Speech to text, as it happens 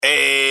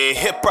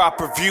Hip Hop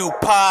Review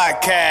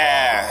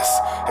Podcast.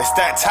 It's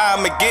that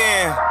time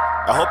again.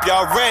 I hope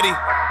y'all ready.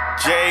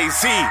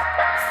 Jay-Z,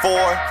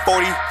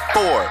 444.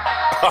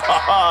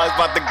 It's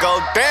about to go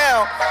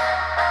down.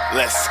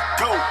 Let's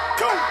go.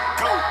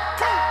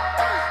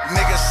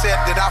 Niggas said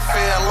that I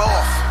fell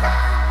off.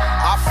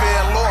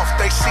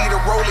 They see the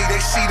rollie, they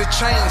see the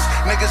chains.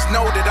 Niggas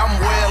know that I'm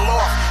well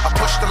off. I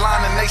pushed the line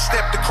and they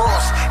stepped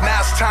across.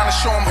 Now it's time to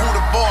show them who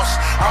the boss.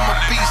 I'm a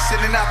beast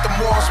sitting out the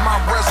malls. My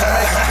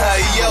resume.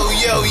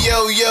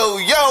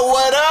 Yo,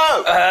 what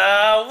up?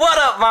 What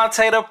up,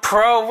 Monte the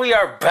Pro? We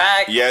are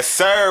back. Yes,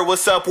 sir.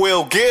 What's up,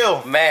 Will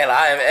Gill? Man,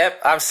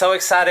 I'm so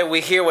excited.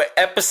 We're here with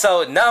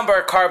episode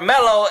number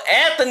Carmelo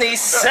Anthony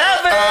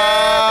 7.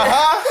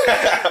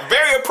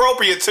 Very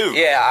appropriate, too.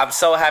 Yeah, I'm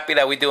so happy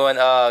that we're doing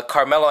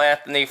Carmelo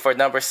Anthony for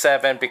number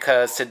 7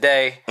 because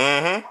today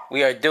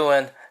we are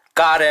doing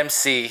God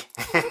MC,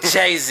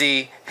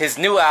 Jay-Z, his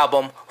new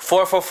album,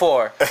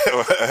 444.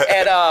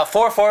 And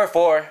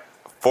 444.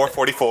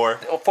 444.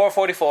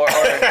 444 or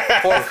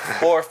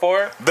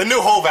 444. The new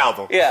Hove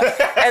album. Yeah.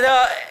 And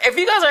if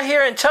you guys are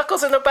hearing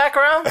chuckles in the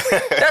background,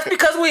 that's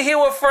because we're here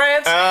with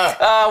friends.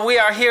 We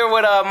are here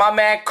with my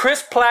man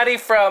Chris Platty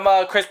from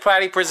Chris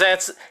Platty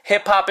Presents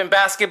Hip Hop and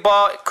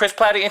Basketball. Chris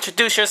Platty,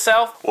 introduce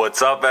yourself.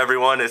 What's up,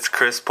 everyone? It's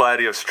Chris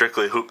Platty of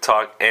Strictly Hoop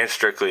Talk and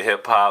Strictly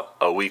Hip Hop,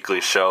 a weekly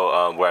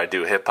show where I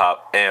do hip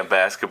hop and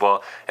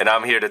basketball. And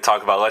I'm here to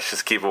talk about, let's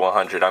just keep it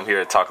 100. I'm here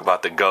to talk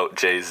about the GOAT,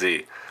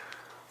 Jay-Z.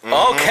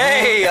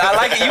 Okay, I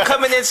like it. You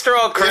coming in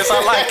strong, Chris.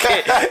 I like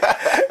it.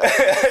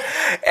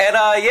 And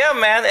yeah,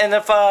 man. And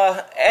if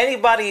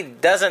anybody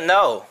doesn't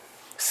know,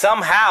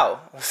 somehow,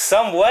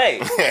 some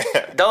way,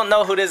 don't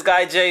know who this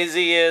guy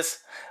Jay-Z is,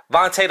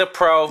 Vontae the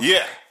Pro.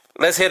 Yeah.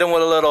 Let's hit him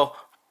with a little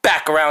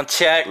background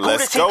check. Who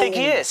does he think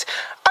he is?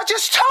 I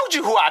just told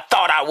you who I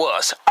thought I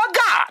was. A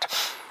god.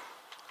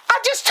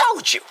 I just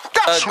told you.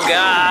 That's right.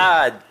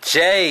 God,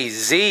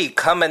 Jay-Z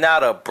coming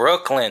out of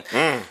Brooklyn.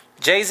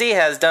 Jay-Z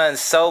has done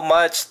so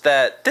much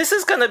that this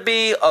is going to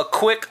be a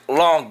quick,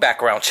 long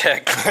background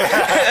check.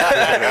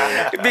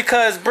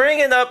 Because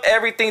bringing up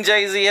everything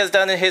Jay-Z has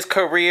done in his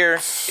career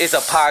is a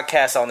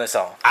podcast on its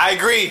own. I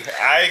agree.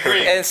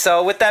 And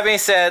so with that being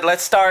said,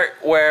 let's start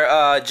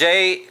where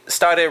Jay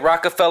started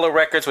Rockefeller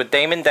Records with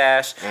Damon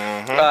Dash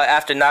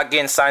after not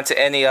getting signed to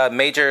any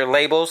major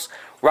labels.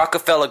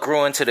 Rockefeller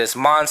grew into this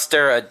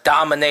monster, a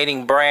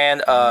dominating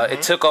brand.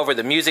 It took over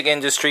the music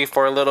industry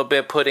for a little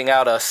bit, putting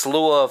out a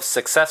slew of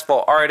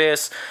successful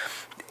artists.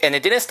 And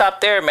it didn't stop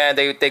there, man.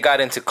 They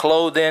got into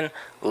clothing,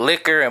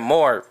 liquor, and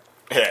more.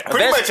 Yeah,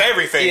 pretty much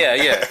everything.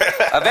 Yeah.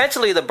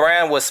 Eventually, the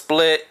brand was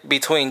split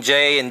between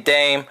Jay and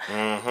Dame.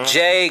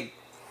 Jay,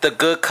 the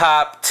good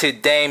cop, to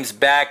Dame's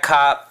bad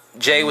cop.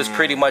 Jay was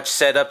pretty much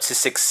set up to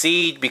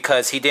succeed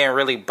because he didn't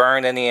really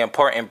burn any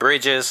important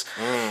bridges.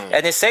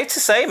 And it's safe to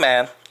say,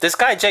 man, this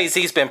guy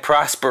Jay-Z's been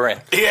prospering.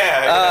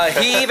 Yeah.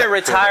 He even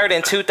retired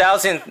in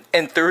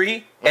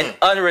 2003 and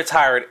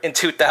unretired in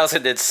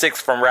 2006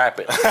 from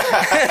rapping.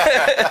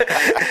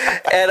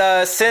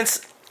 And since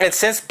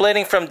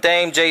splitting from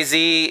Dame,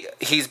 Jay-Z,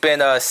 he's been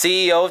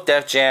CEO of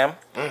Def Jam.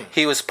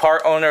 He was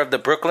part owner of the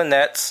Brooklyn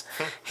Nets.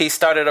 He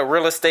started a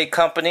real estate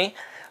company,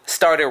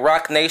 started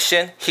Rock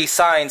Nation. He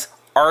signs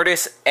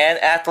artists and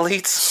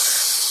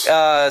athletes.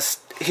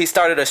 He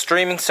started a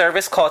streaming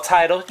service called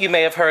Tidal. You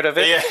may have heard of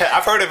it. Yeah,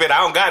 I've heard of it. I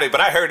don't got it, but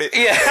I heard it.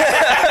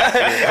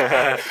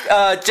 Yeah.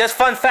 Just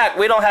fun fact,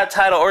 we don't have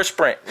Tidal or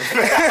Sprint.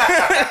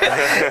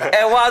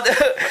 And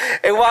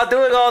while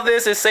doing all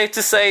this, it's safe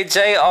to say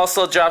Jay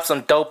also dropped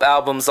some dope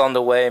albums on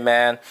the way,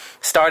 man.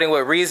 Starting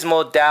with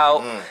Reasonable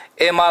Doubt,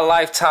 In My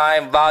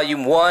Lifetime,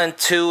 Volume 1,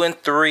 2, and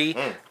 3,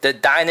 The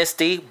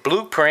Dynasty,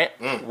 Blueprint,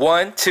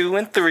 1, 2,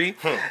 and 3,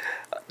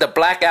 The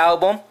Black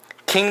Album,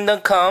 Kingdom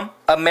Come,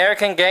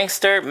 American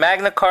Gangster,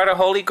 Magna Carta,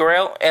 Holy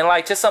Grail, and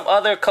like just some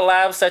other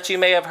collabs that you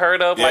may have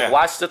heard of, like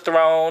Watch the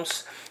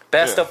Thrones,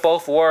 Best of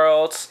Both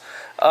Worlds,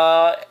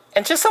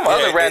 and just some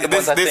other random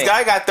ones, I think. This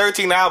guy got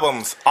 13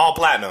 albums, all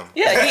platinum.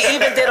 Yeah, he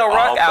even did a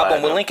rock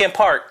album with Linkin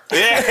Park.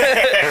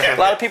 Yeah. A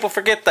lot of people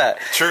forget that.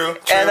 True.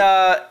 And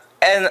I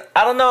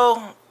don't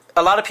know,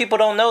 a lot of people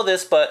don't know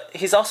this, but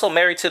he's also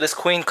married to this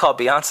queen called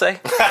Beyonce.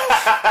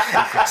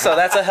 So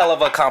that's a hell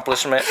of an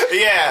accomplishment.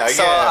 Yeah.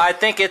 So I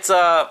think it's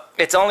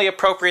only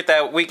appropriate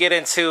that we get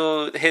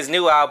into his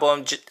new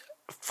album,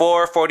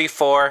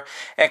 444.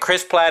 And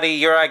Chris Platty,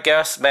 you're our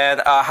guest,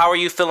 man. How are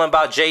you feeling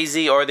about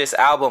Jay-Z or this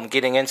album,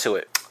 getting into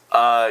it?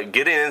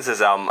 Getting into this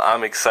album,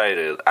 I'm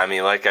excited. I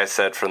mean, like I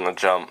said from the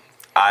jump,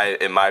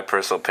 in my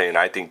personal opinion,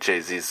 I think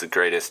Jay-Z is the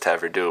greatest to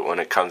ever do it when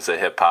it comes to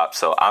hip-hop.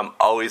 So I'm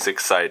always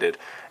excited.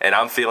 And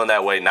I'm feeling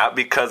that way, not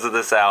because of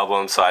this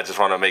album, so I just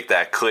want to make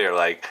that clear.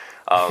 Like,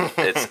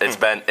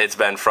 it's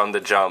been from the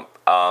jump.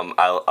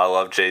 I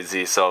love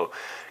Jay-Z, so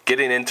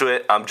getting into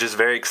it, I'm just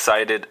very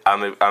excited.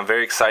 I'm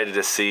very excited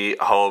to see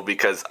Hov,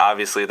 because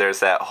obviously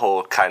there's that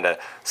whole kind of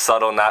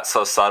subtle, not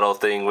so subtle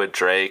thing with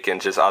Drake and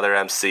just other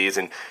MCs,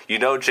 and you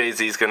know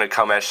Jay-Z's gonna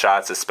come at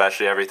shots,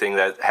 especially everything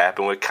that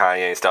happened with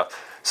Kanye and stuff.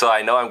 So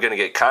I know I'm gonna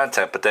get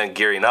content, but then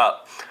gearing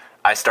up,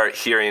 I start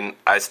hearing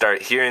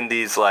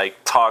these like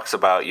talks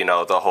about, you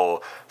know, the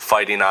whole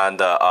fighting on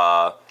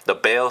the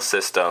bail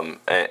system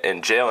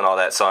in jail and all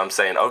that. So I'm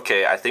saying,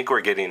 okay, I think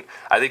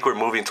we're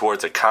moving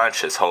towards a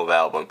conscious Hove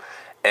album.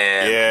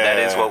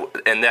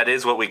 And that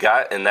is what we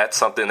got, and that's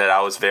something that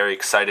I was very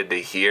excited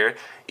to hear,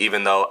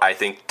 even though I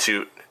think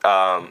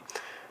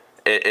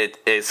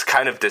it's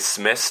kind of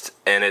dismissed,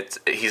 and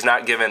he's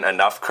not given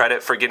enough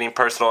credit for getting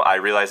personal. I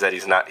realize that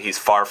he's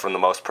far from the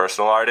most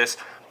personal artist,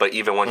 but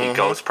even when he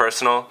goes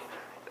personal,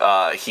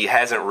 he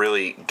hasn't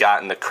really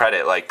gotten the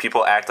credit. Like,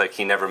 people act like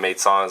he never made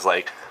songs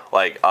like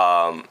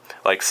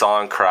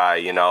Song Cry,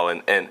 you know,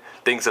 and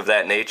things of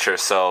that nature.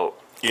 So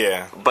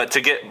yeah, but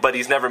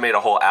he's never made a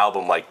whole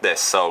album like this.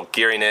 So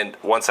gearing in,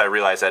 once I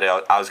realized that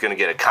I was going to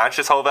get a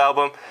conscious Hove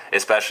album,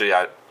 especially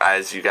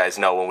as you guys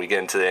know, when we get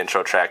into the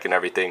intro track and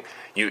everything,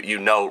 you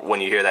know when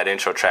you hear that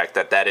intro track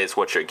that is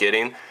what you're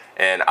getting,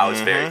 and I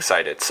was very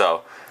excited.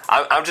 So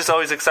I'm just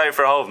always excited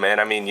for Hove, man.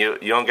 I mean, you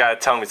don't got to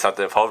tell me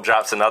something. If Hove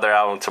drops another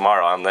album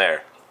tomorrow, I'm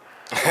there.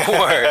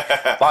 Word.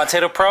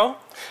 Vontae Pro?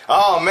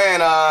 Oh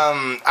man,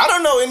 I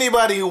don't know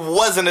anybody who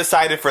wasn't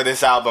excited for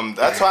this album.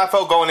 That's how I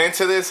felt going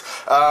into this.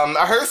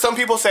 I heard some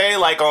people say,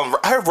 I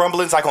heard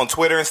rumblings like on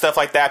Twitter and stuff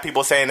like that.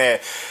 People saying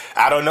that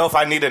I don't know if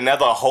I need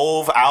another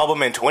Hove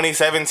album in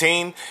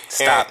 2017.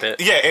 Stop it.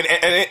 Yeah,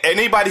 and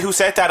anybody who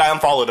said that, I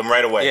unfollowed them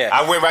right away. Yeah.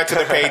 I went right to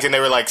the page and they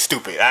were like,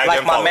 stupid.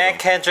 Like my man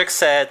Kendrick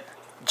said,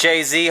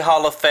 Jay-Z,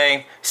 Hall of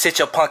Fame, sit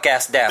your punk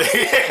ass down.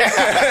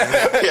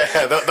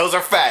 Those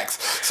are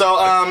facts. So,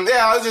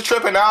 I was just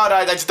tripping out.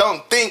 I just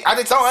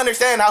don't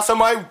understand how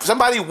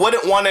somebody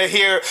wouldn't want to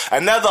hear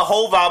another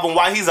Hove album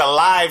while he's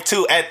alive,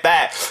 too, at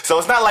that. So,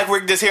 it's not like we're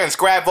just hearing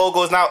scrap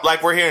vocals. It's not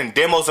like we're hearing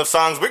demos of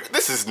songs.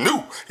 This is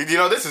new. You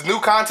know, this is new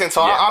content.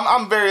 So,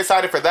 I'm very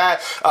excited for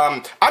that.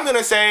 I'm going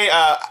to say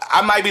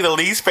I might be the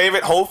least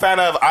favorite Hove fan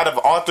out of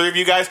all three of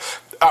you guys.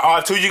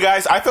 To you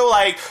guys, I feel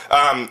like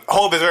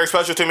Hove is very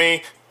special to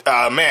me.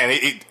 Man,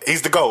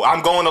 he's the GOAT.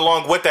 I'm going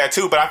along with that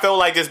too, but I feel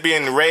like just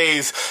being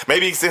raised,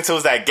 maybe since it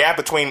was that gap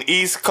between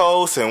East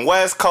Coast and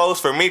West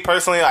Coast, for me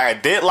personally, I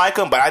did like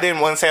him, but I didn't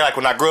want to say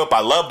when I grew up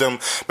I loved him.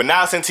 But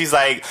now since he's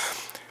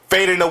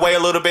fading away a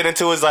little bit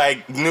into his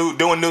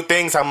doing new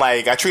things,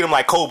 I treat him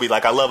like Kobe.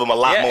 I love him a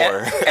lot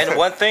more. And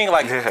one thing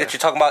that you're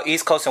talking about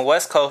East Coast and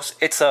West Coast,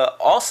 it's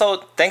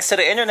also thanks to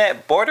the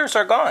internet, borders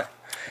are gone.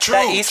 True,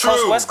 that East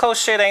Coast West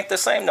Coast shit ain't the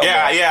same no more.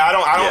 Yeah,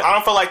 I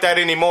don't feel like that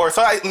anymore.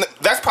 So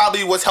that's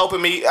probably what's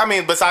helping me. I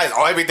mean, besides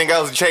everything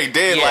else Jay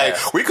did,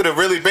 we could have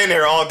really been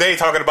here all day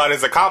talking about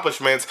his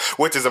accomplishments,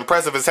 which is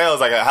impressive as hell.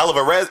 It's like a hell of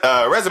a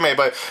resume.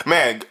 But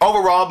man,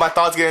 overall, my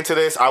thoughts get into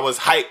this. I was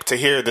hyped to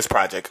hear this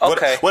project.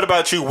 Okay. What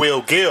about you,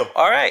 Will Gill?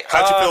 All right.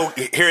 How'd you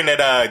feel hearing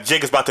that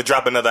Jig is about to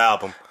drop another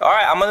album? All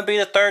right, I'm gonna be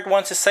the third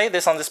one to say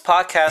this on this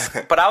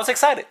podcast, but I was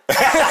excited.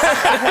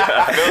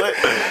 I feel it.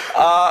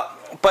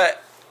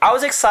 But I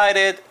was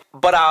excited.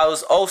 But I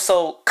was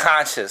also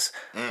conscious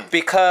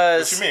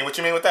because... What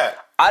you mean with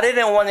that? I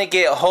didn't want to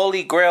get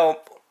Holy Grail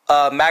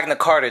Magna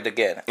Carta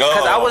again.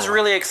 Because I was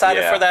really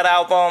excited for that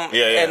album.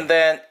 And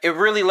then it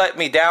really let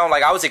me down.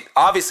 I was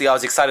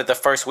excited the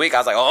first week. I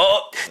was like,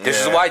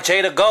 this is why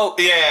Jay the GOAT.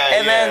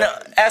 And then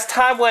as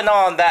time went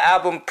on, that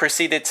album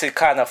proceeded to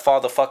kind of fall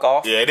the fuck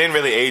off. Yeah, it didn't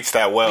really age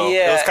that well.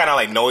 It was kind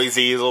of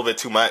noisy, a little bit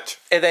too much.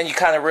 And then you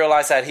kind of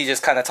realize that he's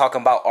just kind of talking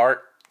about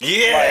art.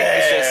 Yeah,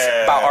 it's just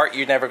about art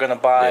you're never gonna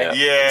buy. And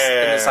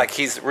it's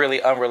he's really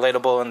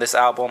unrelatable in this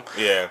album.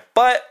 Yeah,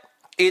 but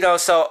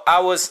so I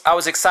was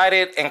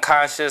excited and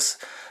conscious.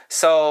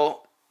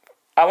 So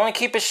I want to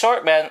keep it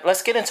short, man.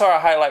 Let's get into our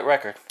highlight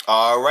record.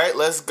 All right,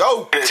 let's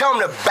go. Tell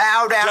them to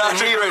bow down and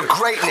mirror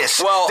greatness.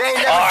 Well, they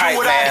never do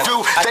what I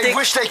do. They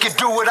wish they could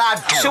do what I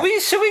do.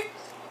 Should we?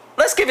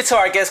 Let's give it to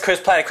our guest,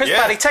 Chris Platte. Chris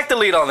Platte, take the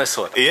lead on this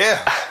one.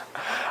 Yeah.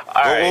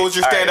 What was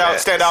your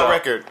standout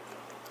record?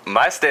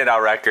 My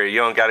standout record, you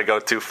don't got to go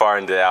too far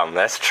into the album.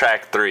 That's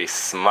track 3,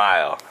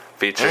 Smile,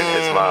 featuring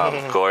his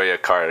mom, Gloria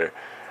Carter.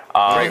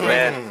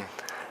 Man,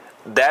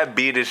 that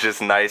beat is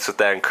just nice with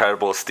that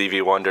incredible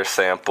Stevie Wonder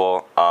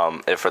sample.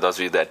 And for those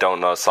of you that don't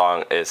know the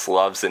song, it's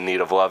Love's in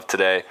Need of Love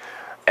Today.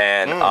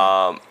 And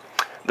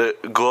the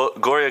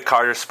Gloria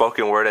Carter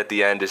spoken word at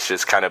the end is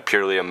just kind of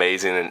purely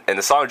amazing. And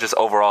the song just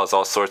overall is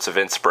all sorts of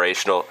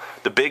inspirational.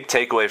 The big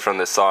takeaway from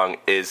this song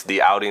is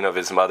the outing of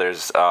his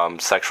mother's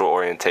sexual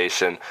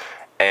orientation.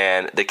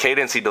 And the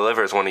cadence he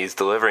delivers when he's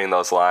delivering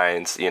those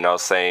lines,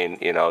 saying,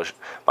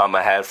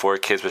 Mama had 4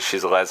 kids, but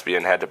she's a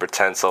lesbian, had to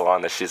pretend so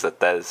long that she's a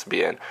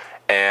thespian.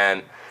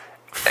 And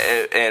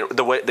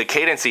the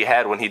cadence he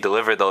had when he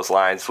delivered those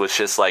lines was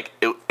just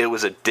it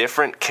was a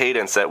different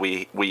cadence that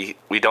we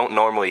don't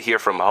normally hear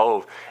from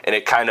Hove, and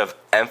it kind of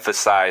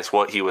emphasized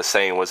what he was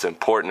saying was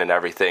important and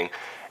everything.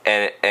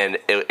 And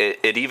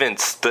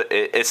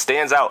it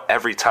stands out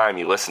every time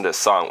you listen to the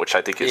song, which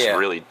I think is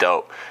really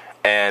dope.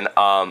 And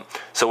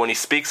so when he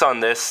speaks on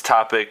this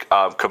topic,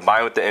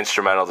 combined with the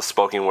instrumental, the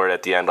spoken word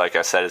at the end, like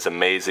I said, is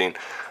amazing.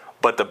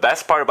 But the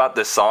best part about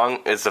this song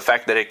is the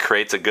fact that it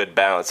creates a good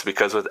balance,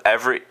 because with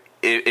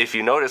if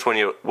you notice when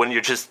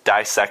you're just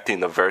dissecting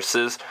the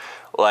verses,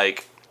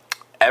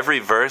 every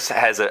verse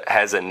has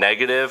a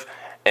negative,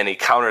 and he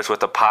counters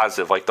with a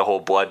positive, like the whole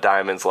Blood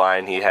Diamonds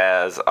line he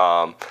has.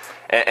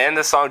 And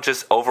the song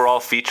just overall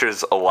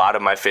features a lot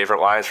of my favorite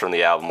lines from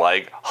the album,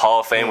 like Hall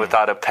of Fame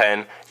without a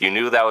pen. You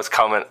knew that was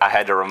coming. I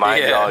had to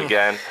remind y'all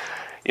again.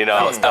 You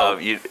know,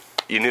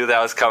 you knew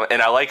that was coming.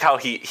 And I like how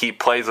he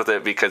plays with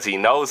it because he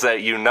knows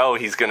that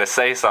he's going to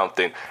say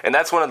something. And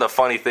that's one of the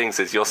funny things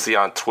is you'll see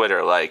on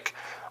Twitter, like,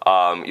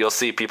 you'll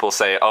see people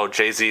say, oh,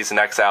 Jay-Z's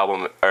next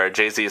album or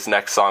Jay-Z's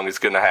next song is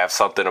going to have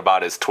something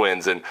about his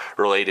twins and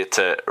related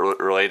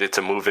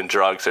to moving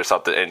drugs or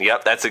something. And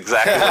yep, that's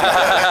exactly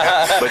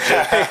what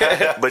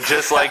it is. But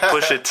just like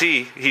Pusha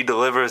T, he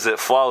delivers it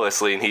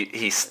flawlessly, and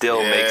he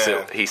still makes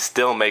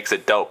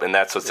it dope, and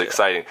that's what's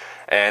exciting.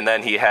 And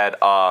then he had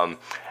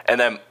and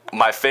then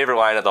my favorite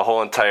line of the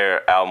whole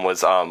entire album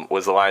was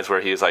the lines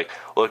where he was like,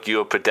 look, you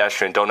a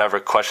pedestrian, don't ever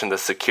question the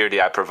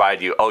security I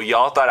provide you. Oh,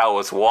 y'all thought I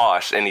was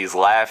washed, and he's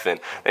laughing.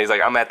 And he's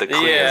like, I'm at the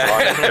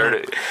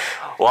cleaners,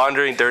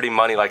 laundering dirty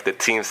money like the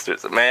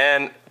Teamsters.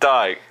 Man,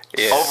 dog.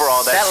 Yeah.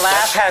 Overall, that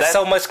laugh has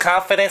so much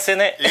confidence in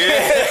it.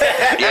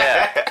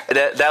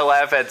 That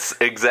laugh has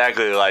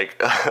exactly like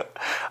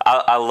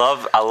I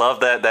love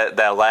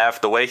that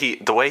laugh. The way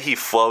he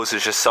flows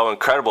is just so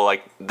incredible.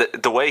 Like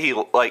the way he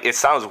like it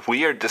sounds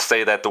weird to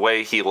say that the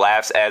way he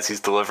laughs as he's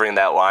delivering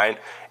that line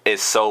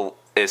is so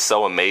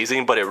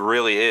amazing, but it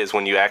really is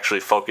when you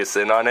actually focus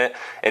in on it.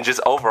 And just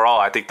overall,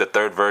 I think the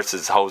third verse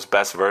is Hove's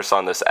best verse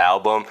on this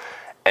album.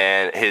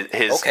 And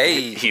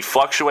he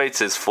fluctuates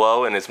his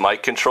flow and his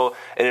mic control,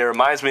 and it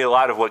reminds me a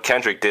lot of what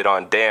Kendrick did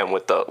on Damn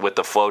with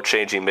the flow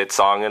changing mid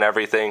song and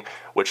everything,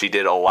 which he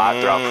did a lot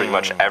throughout pretty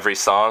much every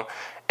song.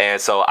 And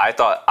so I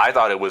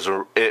thought it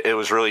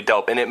was really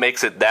dope, and it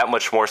makes it that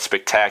much more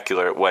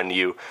spectacular when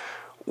you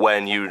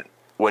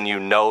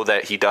know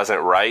that he doesn't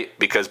write,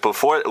 because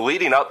before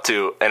leading up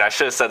to, and I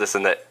should have said this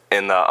in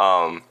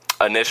the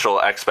initial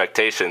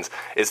expectations,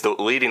 is the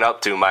leading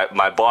up to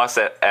my boss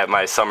at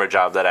my summer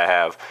job that I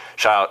have,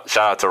 shout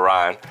out to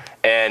Ron,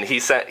 and he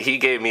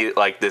gave me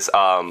like this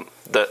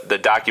the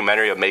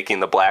documentary of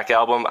making the Black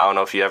Album. I don't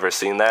know if you ever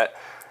seen that.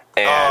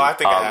 And, I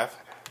think I have.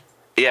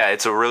 Yeah,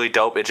 it's a really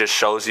dope. It just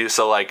shows you.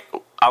 So like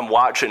I'm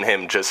watching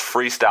him just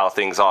freestyle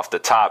things off the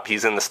top.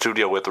 He's in the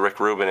studio with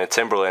Rick Rubin and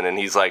Timbaland, and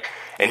he's like,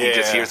 and he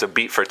just hears a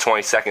beat for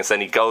 20 seconds, then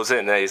he goes in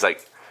and then he's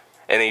like,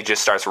 and he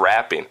just starts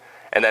rapping.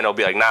 And then he'll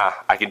be like, nah,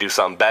 I can do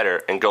something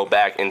better, and go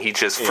back, and he's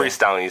just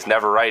freestyling. He's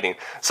never writing.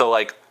 So,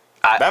 like...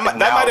 That might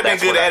have been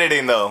good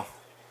editing, though.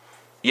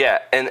 Yeah,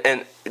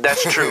 and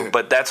that's true.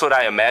 But that's what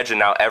I imagine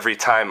now every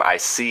time I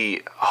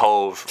see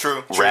Hove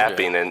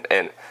rapping.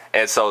 And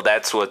so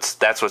that's what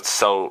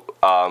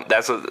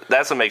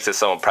makes it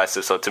so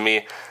impressive. So to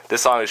me,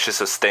 this song is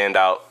just a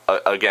standout.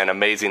 Again,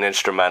 amazing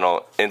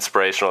instrumental,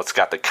 inspirational. It's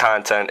got the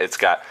content. It's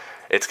got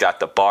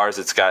the bars.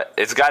 It's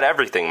got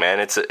everything, man.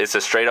 It's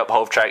a straight up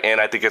Hove track, and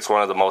I think it's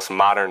one of the most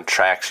modern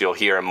tracks you'll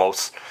hear, and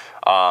most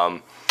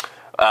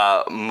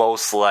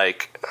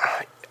like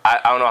I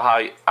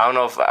don't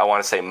know if I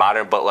want to say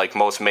modern, but like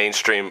most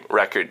mainstream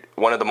record,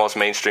 one of the most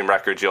mainstream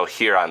records you'll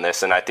hear on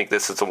this, and I think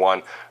this is the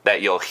one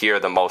that you'll hear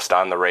the most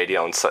on the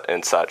radio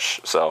and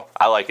such. So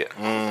I like it.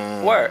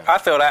 Word, I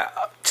feel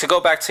that. To go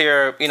back to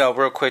your,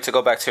 real quick, to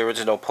go back to your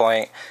original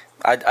point.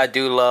 I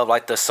do love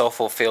like the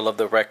soulful feel of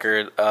the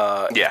record.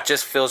 It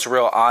just feels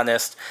real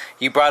honest.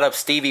 You brought up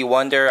Stevie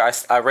Wonder.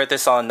 I read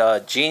this on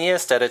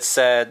Genius that it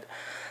said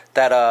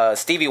that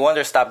Stevie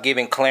Wonder stopped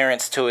giving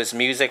clearance to his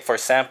music for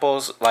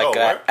samples like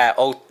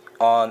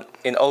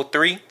in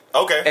 03.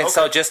 Okay.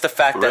 So just the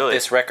fact that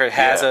this record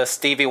has a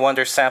Stevie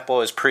Wonder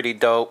sample is pretty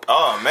dope.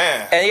 Oh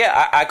man. And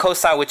I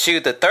co-sign with you.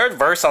 The third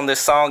verse on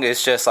this song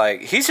is just like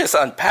he's just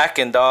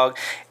unpacking, dog.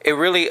 It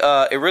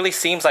really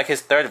seems like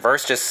his third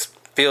verse just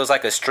feels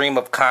like a stream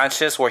of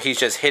conscious where he's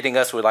just hitting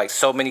us with like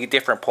so many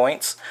different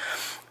points.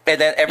 And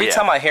then every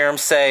time I hear him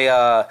say,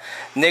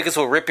 niggas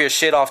will rip your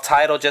shit off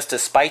title just to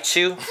spite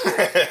you,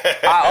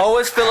 I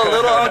always feel a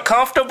little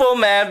uncomfortable,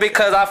 man,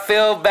 because I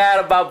feel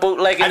bad about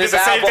bootlegging this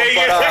album.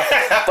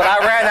 But I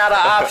ran out of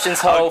options,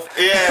 Hove.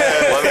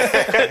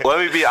 Let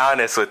me be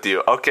honest with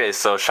you. Okay,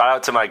 so shout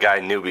out to my guy,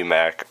 Newbie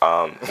Mac.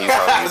 He's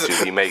on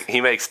YouTube.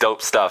 He makes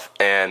dope stuff.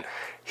 And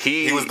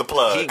he was the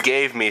plug. He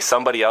gave me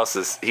somebody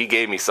else's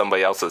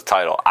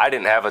title. I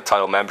didn't have a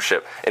title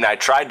membership, and I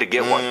tried to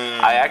get one.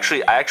 I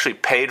actually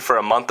paid for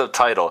a month of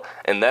title,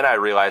 and then I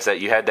realized that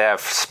you had to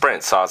have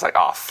Sprint. So I was like,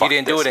 oh fuck, you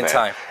didn't do it in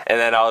time. And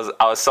then I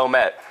was so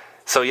mad.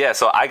 So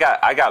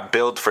I got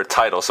billed for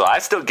title. So I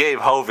still gave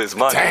Hove his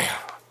money.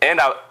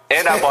 Damn.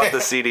 And I bought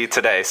the CD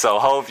today. So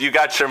Hove, you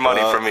got your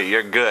money from me.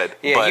 You're good.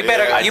 Yeah, but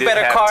you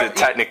better have to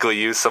technically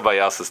use somebody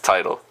else's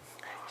title.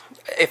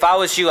 If I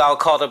was you, I would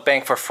call the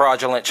bank for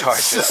fraudulent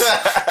charges.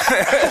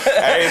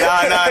 Hey,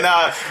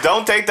 no.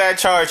 Don't take that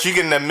charge. You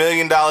getting $1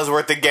 million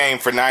worth of game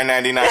for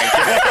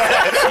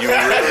 $9.99. You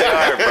really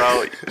are,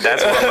 bro.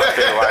 That's one of my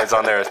favorite lines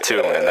on there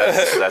too, man.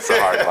 That's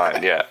a hard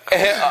line, yeah.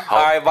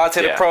 All right,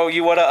 Vontae the Pro,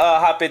 you want to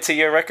hop into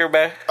your record,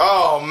 man?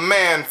 Oh,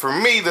 man. For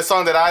me, the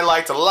song that I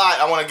liked a lot,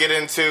 I want to get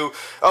into...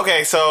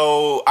 Okay,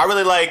 so I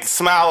really like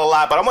Smile a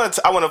lot, but I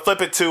want to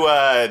flip it to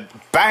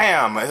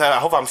Bam. I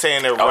hope I'm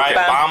saying it right.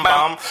 Bam,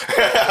 Bam.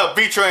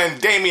 Featuring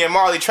Damian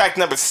Marley, track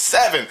number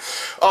 7.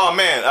 Oh,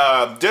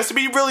 man. Just to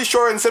be really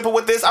short and simple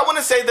with this, I want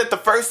to say that the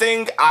first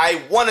thing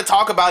I want to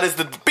talk about is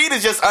the beat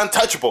is just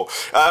untouchable.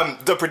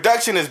 The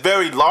production is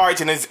very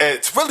large, and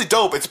it's really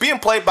dope. It's being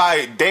played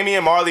by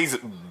Damian Marley's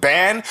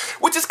band,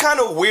 which is kind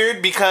of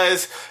weird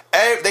because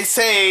they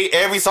say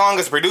every song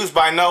is produced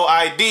by No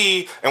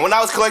ID, and when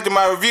I was collecting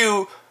my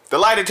review, the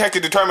lie detector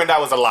determined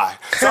that was a lie.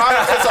 So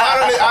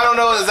I don't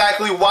know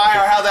exactly why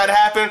or how that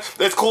happened.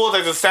 It's cool.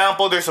 There's a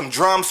sample. There's some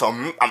drums. So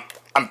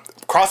I'm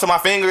crossing my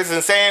fingers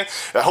and saying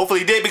that hopefully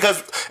he did,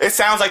 because it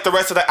sounds like the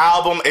rest of the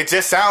album. It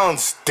just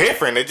sounds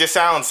different. It just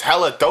sounds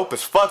hella dope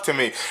as fuck to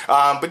me.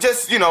 But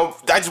just, I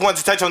just wanted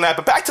to touch on that.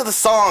 But back to the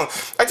song.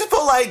 I just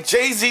feel like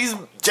Jay-Z's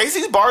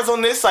bars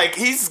on this, like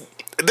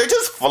they're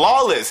just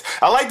flawless.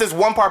 I like this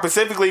one part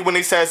specifically when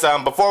he says,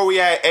 before we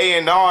had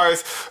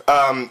A&Rs,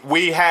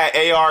 we had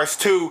ARs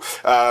too.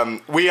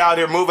 We out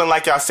here moving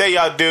like y'all say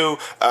y'all do.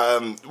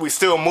 We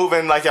still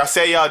moving like y'all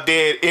say y'all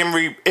did.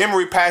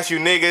 Emery passed you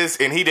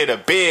niggas and he did a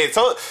bid.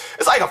 So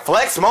it's like a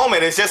flex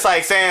moment. It's just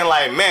like saying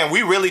like, man,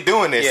 we really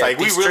doing this. Yeah, like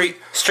we really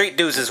street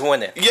dudes is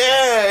winning.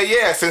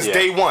 Yeah, since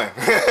day one.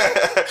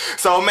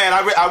 So man,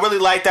 I really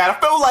like that. I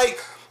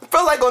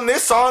feel like on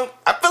this song,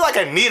 I feel like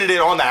I needed it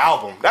on the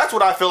album. That's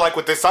what I feel like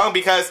with this song,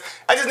 because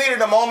I just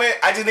needed a moment.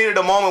 I just needed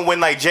a moment when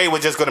like Jay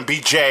was just gonna be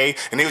Jay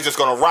and he was just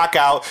gonna rock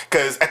out.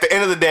 Because at the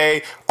end of the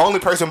day, only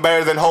person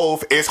better than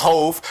Hove is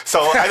Hove.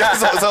 So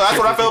that's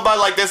what I feel about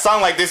like this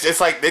song. Like this, it's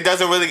like it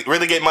doesn't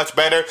really get much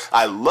better.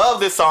 I love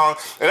this song,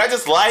 and I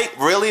just like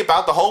really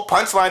about the whole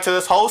punchline to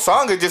this whole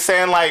song is just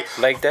saying like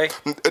Leg Day.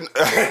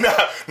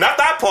 Not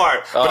that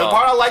part, but the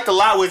part I liked a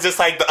lot was just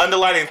like the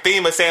underlying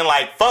theme of saying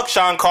like fuck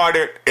Sean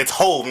Carter, it's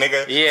Hove,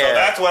 nigga. Yeah. So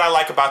that's what I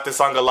like about this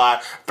song a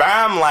lot.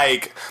 Bam,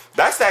 like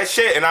that's that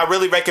shit, and I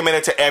really recommend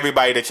it to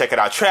everybody to check it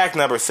out. Track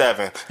number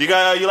 7. You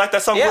like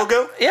that song, real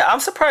good? Yeah, I'm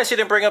surprised you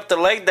didn't bring up the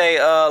Leg Day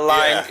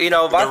line.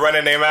 Yeah. The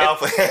running their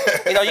mouth.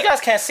 You guys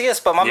can't see us,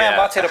 but my man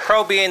Vontae the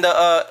Pro be in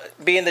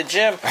the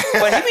gym,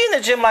 but he be in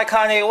the gym like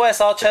Kanye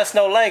West, all chest,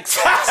 no legs.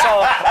 So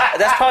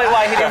that's probably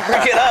why he didn't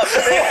bring it up.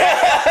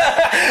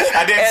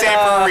 I didn't say it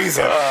for a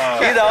reason.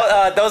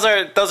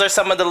 Those are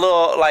some of the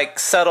little like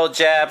subtle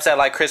jabs that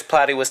like Chris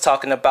Platty was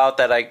talking about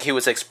that like he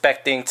was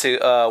expecting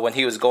to when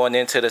he was going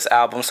into this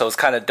album. So it's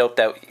kind of dope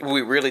that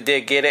we really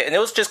did get it, and it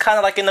was just kind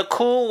of like in a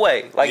cool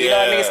way, like you know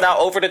what I mean. It's not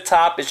over the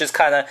top. It's just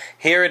kind of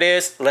here it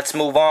is. Let's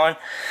move on.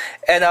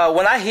 And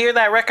when I hear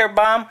that record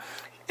bomb,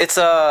 it's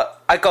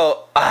I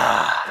go,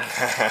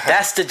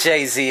 that's the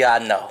Jay-Z I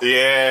know.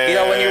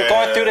 Yeah. When you're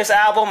going through this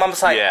album, I'm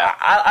just like,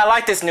 I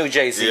like this new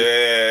Jay-Z.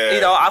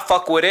 Yeah. I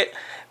fuck with it,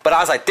 but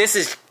I was like, this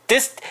is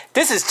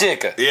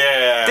Jigga.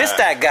 Yeah. This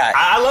that guy.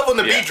 I love when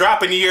the beat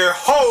drop and you hear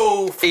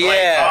Hove. Yeah.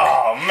 Like,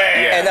 oh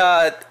man.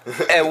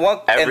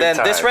 And then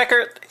this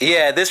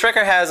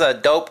record has a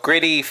dope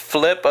gritty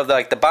flip of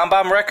like the Bam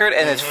Bam record,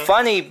 and it's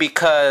funny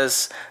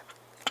because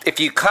if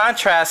you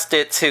contrast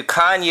it to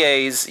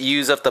Kanye's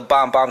use of the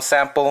Bam Bam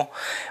sample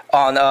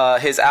on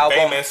his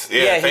album, Famous.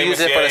 he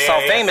used it for the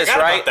song Famous,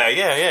 right? About that.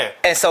 Yeah.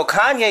 And so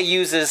Kanye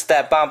uses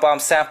that Bam Bam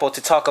sample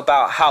to talk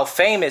about how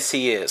famous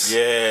he is.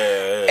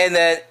 Yeah. And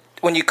then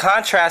when you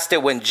contrast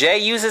it, when Jay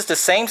uses the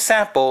same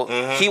sample,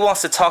 he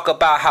wants to talk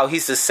about how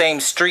he's the same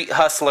street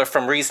hustler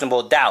from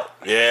Reasonable Doubt.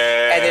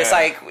 Yeah. And it's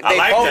like they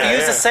both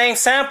use the same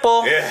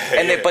sample,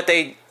 but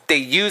they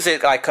use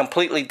it like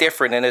completely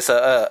different, and it's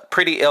a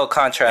pretty ill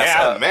contrast.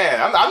 Yeah,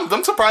 man,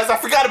 I'm surprised I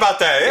forgot about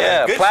that.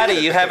 Yeah,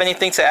 Platty, you have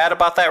anything to add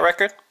about that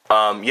record?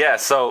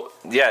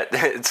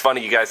 It's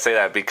funny you guys say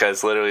that,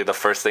 because literally the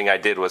first thing I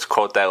did was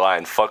quote that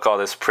line, fuck all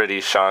this pretty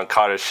Sean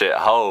Carter shit,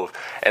 Hove,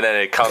 and then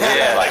it comes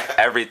in like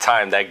every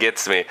time. That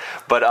gets me.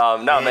 But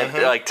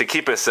man, like to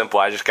keep it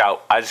simple, I just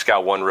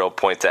got one real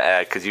point to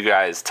add, because you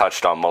guys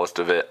touched on most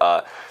of it.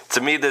 To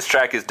me, this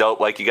track is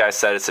dope. Like you guys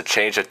said, it's a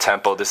change of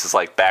tempo. This is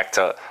like back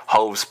to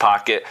Hove's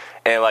pocket,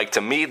 and like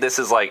to me, this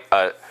is like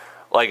a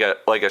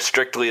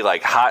strictly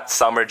like hot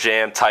summer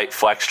jam type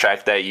flex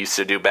track that I used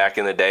to do back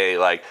in the day.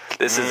 Like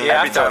this is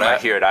every time I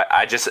hear it,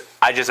 I just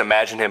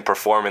imagine him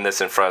performing this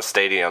in front of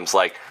stadiums.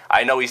 Like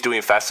I know he's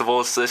doing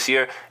festivals this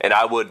year, and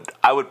I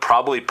would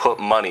probably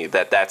put money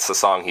that that's the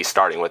song he's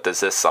starting with,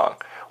 is this song,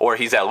 or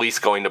he's at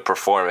least going to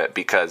perform it,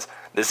 because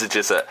this is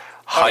just a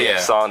hype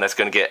song that's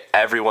going to get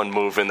everyone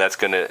moving. That's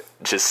going to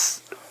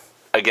just,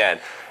 again,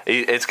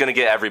 it's going to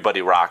get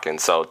everybody rocking.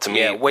 So to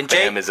me,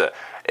 Bam is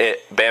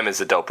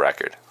a dope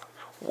record.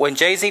 When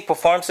Jay-Z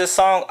performs this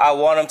song, I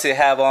want him to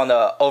have on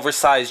a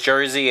oversized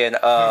jersey and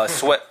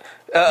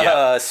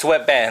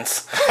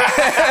Sweatbands.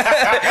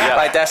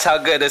 Like that's how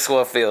good this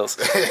one feels.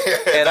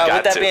 And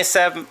with that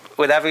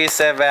being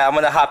said, man, I'm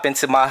gonna hop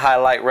into my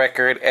highlight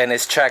record, and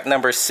it's track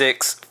number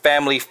 6,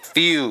 Family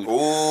Feud.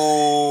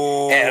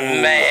 Ooh.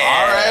 And man,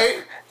 all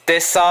right.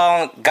 This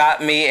song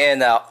got me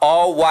in an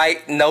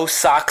all-white, no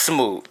socks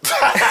mood.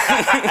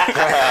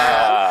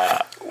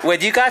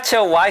 When you got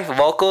your wife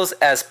vocals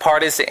as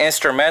part of the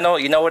instrumental,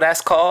 you know what that's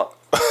called?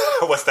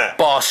 What's that?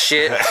 Boss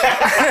shit.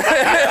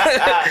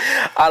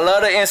 I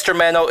love the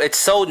instrumental. It's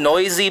so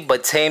noisy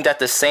but tamed at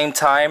the same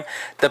time.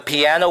 The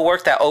piano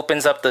work that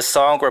opens up the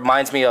song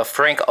reminds me of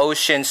Frank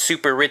Ocean's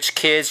Super Rich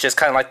Kids, just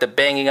kind of like the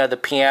banging of the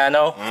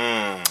piano.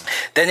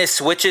 Then it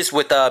switches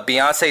with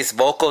Beyonce's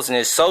vocals and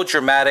it's so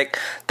dramatic.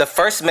 The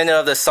first minute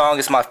of the song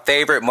is my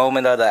favorite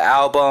moment of the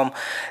album.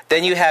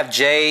 Then you have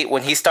Jay,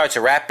 when he starts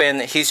rapping,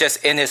 he's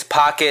just in his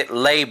pocket,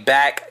 laid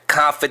back,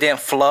 confident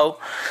flow.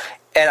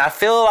 And I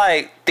feel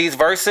like these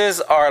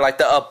verses are like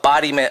the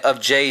embodiment of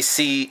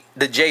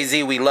the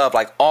Jay-Z we love,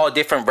 like all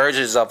different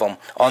versions of them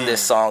on this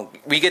song.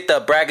 We get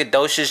the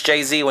braggadocious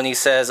Jay-Z when he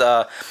says,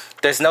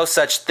 there's no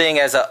such thing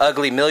as an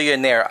ugly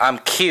millionaire. I'm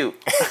cute.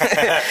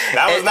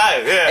 That was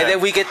nice, yeah. And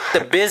then we get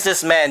the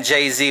businessman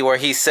Jay-Z where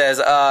he says,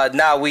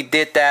 nah, we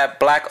did that.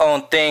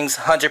 Black-owned things,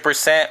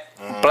 100%.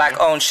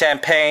 Black-owned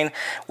champagne.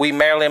 We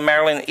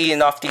Maryland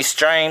eating off these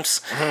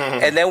streams.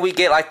 And then we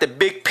get like the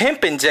big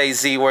pimpin'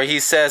 Jay-Z where he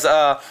says,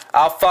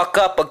 I'll fuck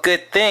up a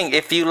good thing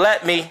if you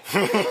let me.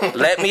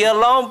 Let me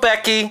alone,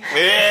 Becky.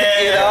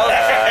 Yeah. You know?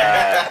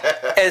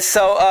 And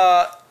so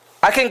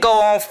I can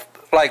go on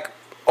like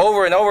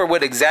over and over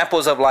with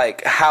examples of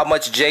like how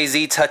much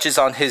Jay-Z touches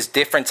on his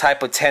different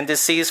type of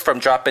tendencies, from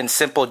dropping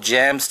simple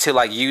gems to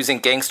like using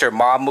gangster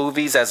mob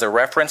movies as a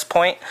reference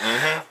point.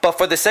 But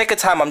for the sake of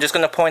time, I'm just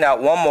going to point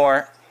out one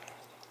more.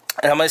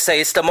 And I'm going to say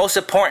it's the most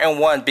important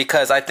one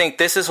because I think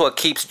this is what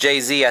keeps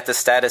Jay-Z at the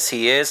status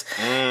he is.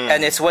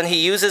 And it's when he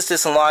uses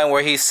this line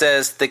where he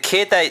says, the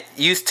kid that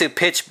used to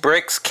pitch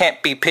bricks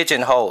can't be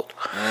pigeonholed.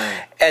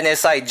 And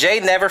it's like Jay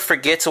never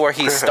forgets where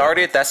he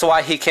started. That's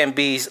why he can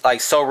be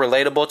like so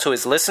relatable to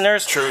his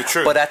listeners. True.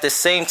 But at the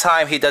same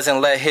time, he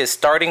doesn't let his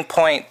starting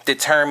point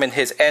determine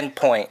his end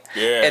point.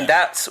 Yeah. And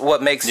that's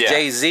what makes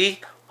Jay-Z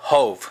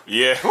Hove.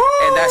 Yeah.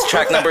 And that's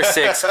track number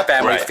 6,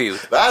 Family Feud.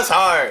 That's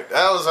hard.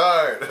 That was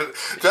hard.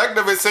 Track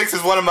number 6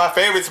 is one of my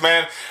favorites,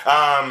 man.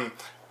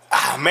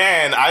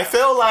 Man, I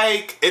feel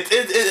like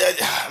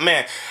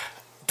man,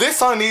 this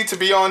song needs to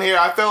be on here.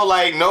 I feel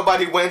like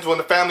nobody wins when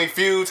the family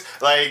feuds.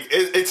 Like,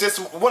 it's just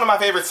one of my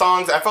favorite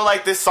songs. I feel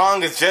like this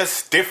song is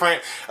just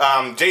different.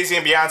 Jay-Z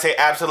and Beyonce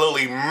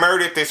absolutely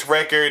murdered this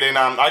record. And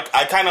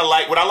I kind of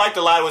like, what I liked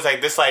a lot was like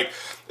this, like,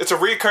 it's a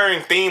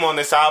recurring theme on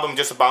this album,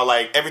 just about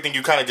like everything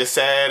you kind of just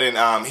said,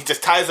 and he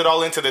just ties it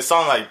all into this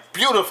song like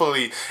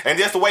beautifully, and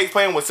just the way he's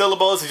playing with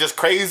syllables is just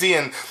crazy.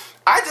 And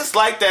I just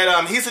like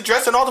that he's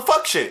addressing all the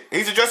fuck shit.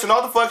 He's addressing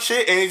all the fuck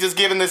shit, and he's just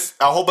giving this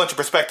a whole bunch of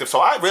perspective. So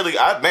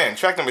man,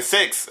 track number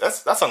 6,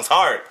 that song's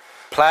hard.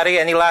 Platty,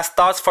 any last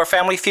thoughts for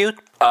Family Feud?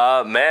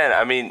 Man,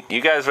 I mean,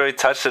 you guys really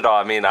touched it all.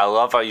 I mean, I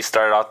love how you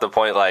started off the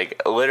point. Like,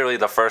 literally,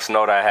 the first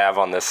note I have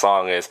on this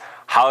song is,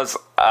 Hove's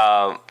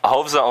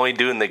the only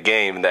dude in the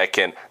game that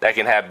can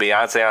have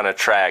Beyonce on a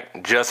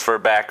track just for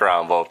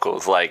background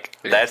vocals. Like,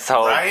 that's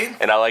Hove. Right?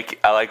 And I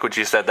like what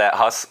you said, that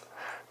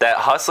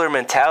hustler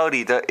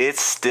mentality,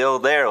 it's still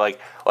there. Like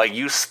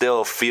you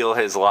still feel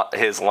his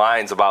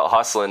lines about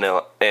hustling,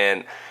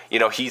 and you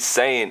know, he's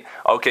saying,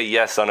 okay,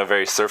 yes, on a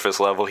very surface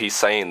level, he's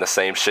saying the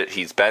same shit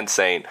he's been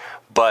saying,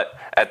 but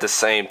at the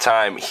same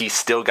time, he's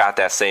still got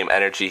that same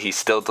energy. He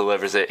still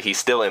delivers it. He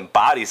still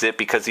embodies it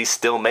because he's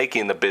still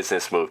making the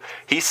business move.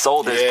 He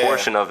sold his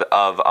portion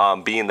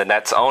of being the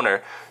Nets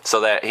owner so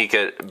that he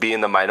could be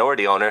in the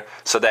minority owner,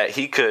 so that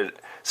he could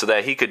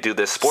do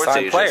this sports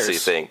Sign agency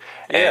players. thing,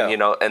 and you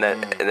know, and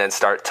then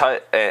start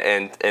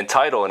and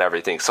Tidal and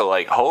everything. So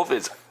like, Hove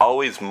is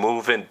always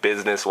moving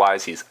business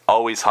wise. He's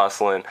always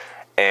hustling,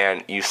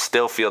 and you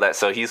still feel that.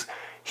 So he's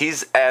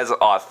as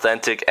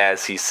authentic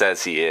as he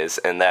says he is,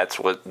 and that's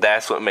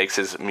what makes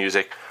his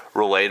music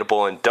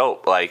relatable and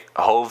dope. Like,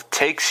 Hove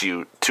takes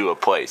you to a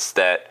place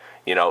that,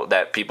 you know,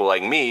 that people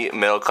like me,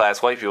 middle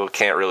class white people,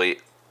 can't really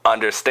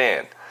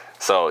understand.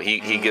 So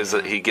he gives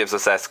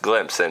us that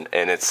glimpse, and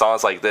it's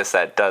songs like this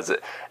that does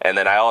it. And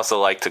then I also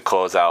like to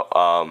close out.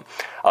 I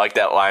like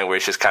that line where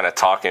he's just kind of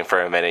talking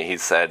for a minute. He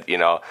said, you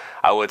know,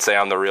 I would say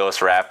I'm the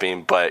realest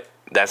rapping, but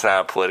that's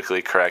not a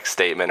politically correct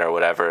statement or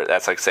whatever.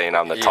 That's like saying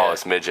I'm the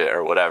tallest midget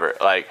or whatever.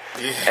 Like,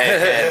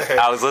 and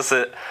I was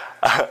listening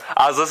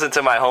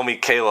to my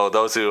homie Kalo.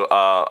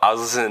 I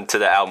was listening to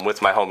the album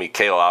with my homie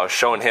Kalo. I was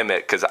showing him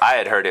it because I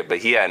had heard it, but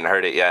he hadn't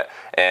heard it yet.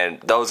 And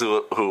those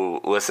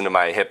who listen to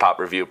my hip hop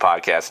review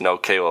podcast know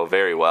Kalo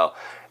very well.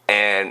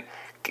 And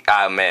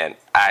man,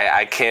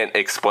 I can't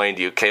explain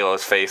to you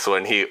Kalo's face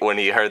when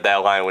he heard that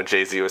line when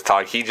Jay-Z was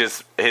talking.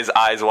 His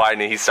eyes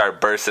widened and he started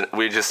bursting.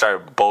 We just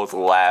started both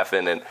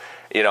laughing, and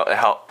you know,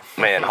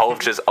 Hove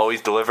just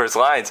always delivers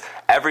lines.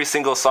 Every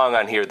single song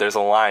on here, there's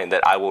a line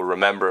that I will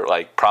remember,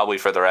 like, probably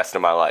for the rest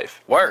of my life.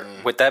 Work.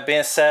 With that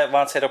being said,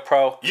 Vontae the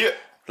Pro. Yeah.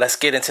 let's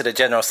get into the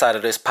general side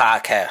of this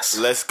podcast.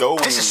 Let's go.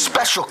 This is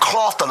special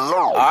cloth alone.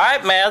 All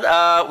right,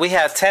 man. We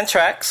have 10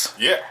 tracks.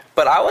 Yeah.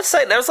 But I would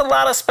say there's a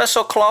lot of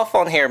special cloth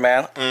on here,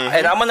 man. Mm-hmm.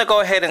 And I'm going to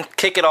go ahead and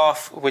kick it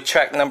off with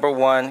track number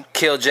 1,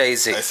 Kill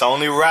Jay-Z. It's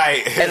only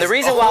right. And the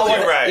reason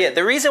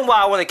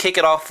why I want to kick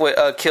it off with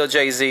Kill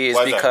Jay-Z is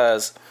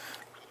because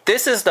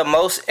this is the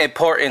most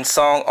important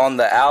song on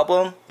the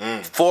album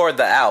for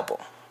the album.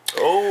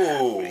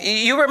 Oh.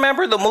 You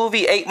remember the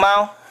movie 8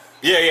 Mile?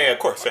 Yeah, of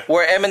course. Yeah.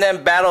 Where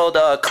Eminem battled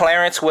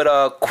Clarence with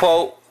a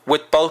quote,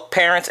 with both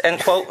parents, end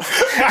quote,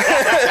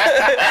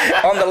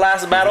 on the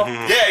last battle?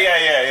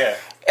 Yeah.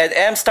 And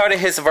M started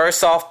his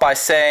verse off by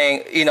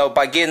saying,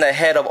 by getting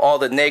ahead of all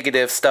the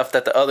negative stuff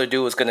that the other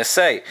dude was going to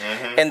say.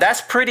 Mm-hmm. And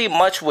that's pretty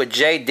much what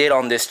Jay did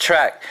on this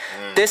track.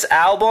 This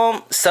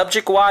album,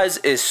 subject-wise,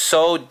 is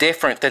so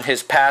different than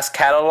his past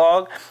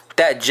catalog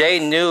that Jay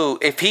knew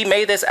if he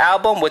made this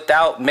album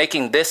without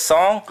making this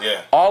song,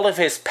 all of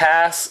his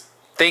past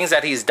things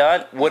that he's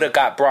done would have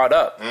got brought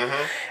up.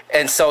 Mm-hmm.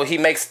 And so he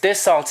makes this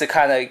song to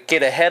kind of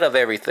get ahead of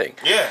everything.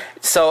 Yeah.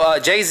 So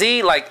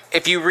Jay-Z,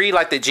 if you read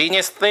the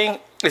Genius thing,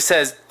 it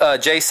says,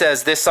 Jay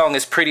says this song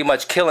is pretty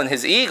much killing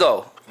his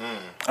ego.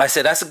 I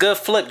said, that's a good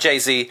flip,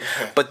 Jay-Z.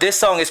 But this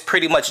song is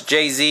pretty much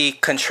Jay-Z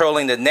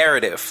controlling the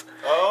narrative.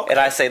 Oh, okay. And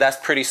I say that's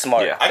pretty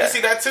smart. Yeah. I can see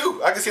that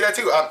too. I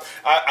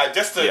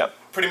just to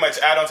pretty much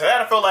add on to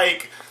that, I feel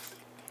like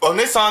on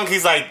this song,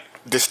 he's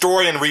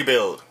destroy and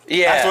rebuild.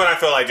 Yeah. That's what I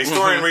feel like.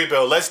 Destroy and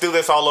rebuild. Let's do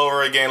this all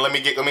over again. Let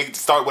me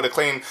start with a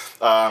clean,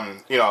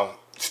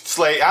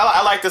 slate.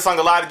 I like this song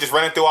a lot. Just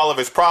running through all of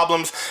his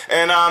problems.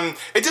 And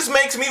it just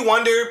makes me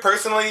wonder,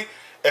 personally,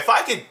 if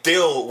I could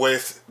deal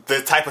with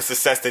the type of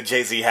success that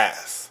Jay-Z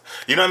has.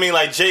 You know what I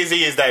mean?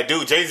 Jay-Z is that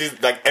dude.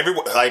 Jay-Z's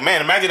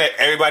man, imagine that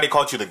everybody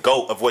called you the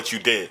GOAT of what you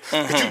did.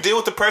 Mm-hmm. Could you deal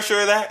with the pressure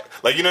of that?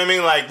 You know what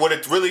I mean? What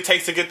it really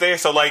takes to get there.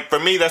 So, for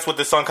me, that's what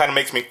this song kind of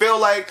makes me feel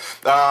like.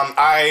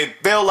 I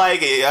feel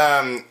like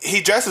he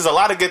addresses a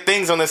lot of good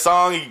things on this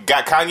song. He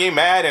got Kanye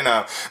mad, and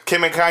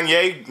Kim and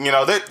Kanye,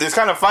 it's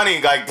kind of funny.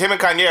 Him and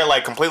Kanye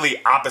are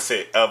completely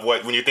opposite of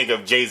when you think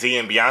of Jay-Z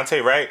and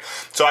Beyonce, right?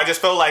 So I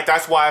just feel like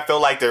that's why I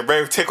feel like they're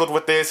very tickled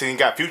with this, and you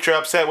got Future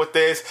upset with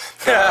this.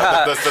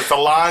 The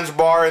Solange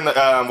bar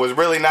was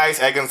really nice,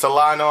 egging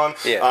Solange on.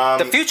 Yeah.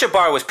 The Future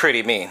bar was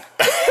pretty mean.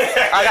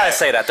 I gotta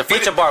say that. The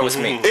Future bar was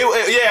mean. But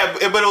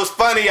it was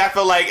funny. I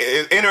feel like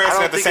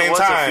interesting at the same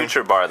time. A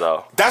Future bar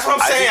though. That's what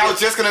I'm saying. I was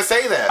just gonna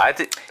say that. I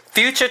think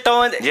Future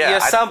throwing your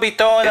son be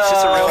throwing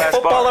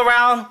football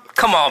around.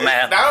 Come on,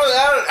 man.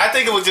 I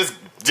think it was just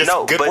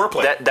good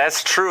wordplay.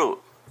 That's true.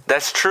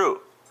 That's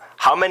true.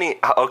 How many?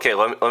 Okay,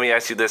 let me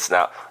ask you this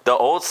now. The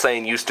old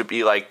saying used to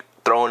be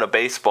throwing a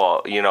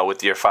baseball,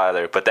 with your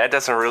father, but that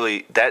doesn't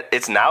really.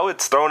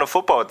 It's throwing a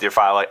football with your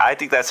father. I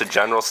think that's a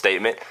general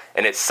statement,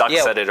 and it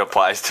sucks that it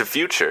applies to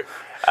Future.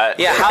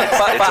 But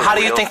how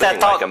do you think that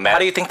thought? How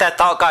do you think that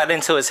thought got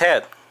into his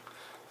head?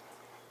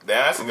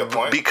 Yeah, that's a good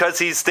point. Because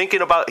he's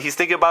thinking about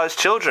his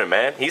children,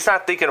 man. He's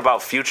not thinking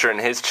about Future and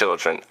his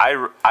children.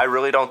 I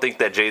really don't think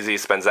that Jay-Z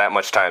spends that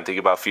much time thinking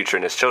about Future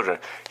and his children.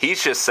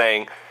 He's just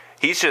saying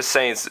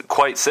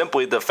quite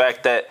simply the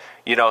fact that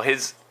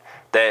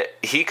that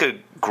he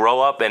could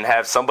grow up and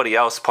have somebody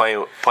else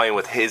playing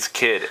with his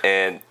kid,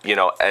 and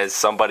as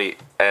somebody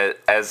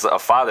as a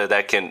father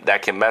that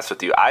can mess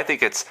with you. I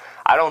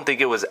don't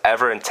think it was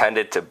ever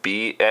intended to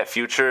be at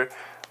Future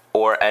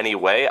or any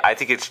way. I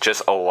think it's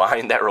just a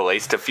line that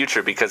relates to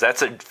Future because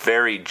that's a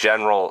very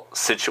general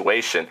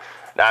situation.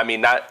 Now, I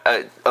mean, not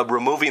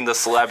removing the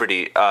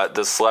celebrity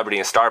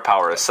and star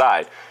power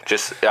aside,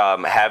 just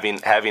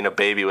having a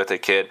baby with a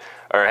kid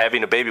or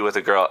having a baby with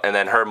a girl and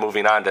then her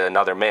moving on to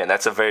another man.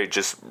 That's a very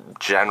just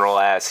general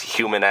ass,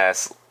 human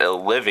ass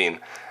living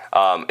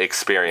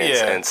experience,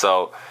 and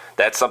so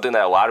that's something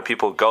that a lot of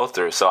people go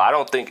through. So I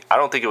don't think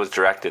it was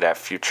directed at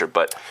Future,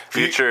 but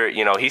Future,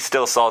 he's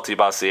still salty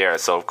about Sierra,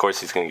 so of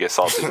course he's going to get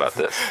salty about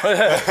this.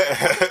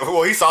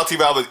 Well, he's salty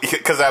about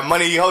because that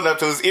money he holding up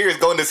to his ear is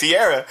going to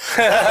Sierra.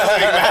 That's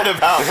what he's mad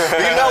about.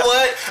 You know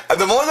what?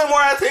 The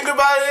more I think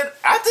about it,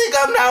 I think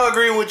I'm now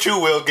agreeing with you,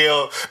 Will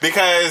Gill,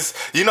 because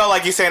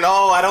like you're saying,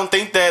 I don't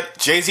think that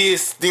Jay-Z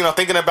is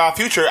thinking about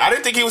Future. I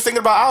didn't think he was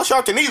thinking about Al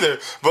Sharpton either,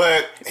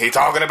 but he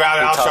talking about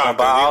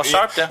Al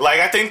Sharpton.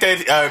 I think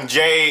that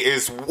Jay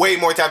is way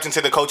more tapped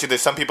into the culture than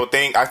some people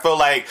think. I feel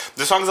like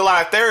the song's a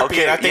lot of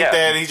therapy, and I think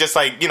that he's just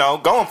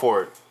going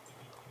for it.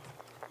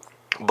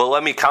 But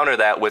let me counter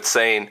that with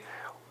saying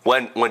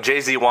when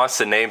Jay-Z wants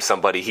to name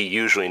somebody, he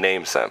usually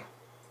names them,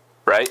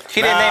 right?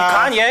 He didn't name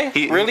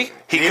Kanye, really?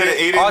 He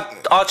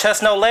could all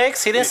chest no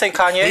legs. He didn't say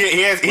Kanye.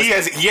 He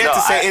has yet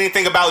to say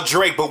anything about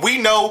Drake, but we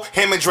know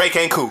him and Drake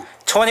ain't cool.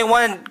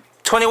 21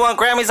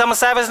 Grammys. I'm a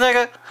savage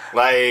nigga.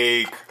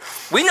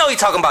 We know he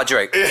talking about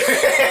Drake.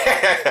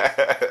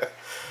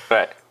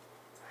 Right.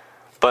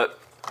 But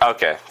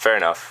Okay, fair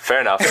enough. I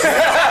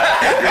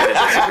agree to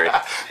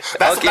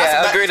disagree.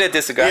 I agree to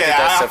disagree.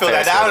 Yeah, I feel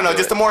that. I don't know.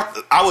 Just the more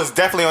I was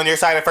definitely on your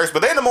side at first,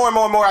 but then the more and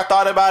more I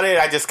thought about it,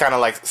 I just kind of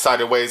like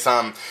sided ways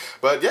some.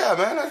 But yeah,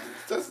 man,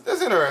 that's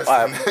interesting.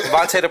 All right,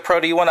 Vontae the Pro,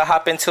 do you want to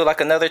hop into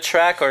like another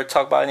track or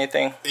talk about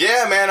anything?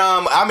 Yeah, man.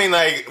 I mean,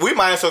 like we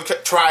might as well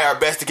try our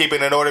best to keep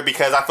it in order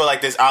because I feel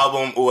like this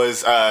album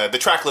was the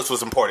track list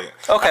was important.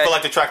 Okay, I feel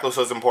like the track list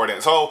was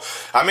important. So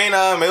I mean,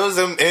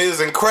 it was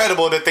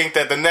incredible to think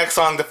that the next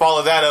song to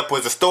follow that up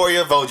was The Story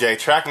of OJ,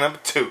 track number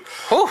 2.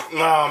 Whew.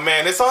 Oh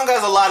man, this song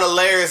has a lot of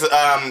layers.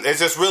 It's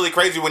just really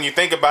crazy when you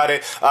think about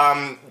it.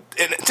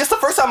 Just the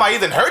first time I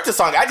even heard the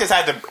song, I just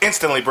had to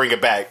instantly bring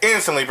it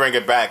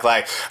back.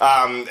 Like,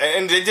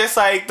 and just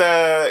like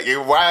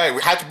why I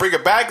had to bring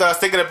it back. I was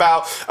thinking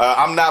about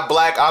I'm not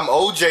black, I'm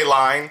OJ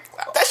line.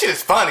 That shit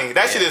is funny.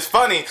 Shit is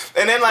funny.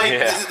 And then like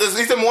it's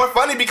even more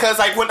funny because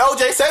like when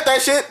OJ said that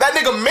shit, that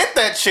nigga meant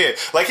that shit.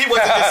 Like he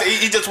wasn't just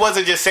he just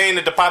wasn't just saying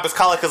it to pop his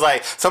collar because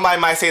like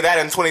somebody might say that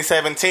in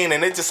 2017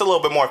 and it's just a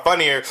little bit more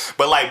funnier.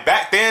 But like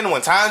back then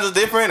when times was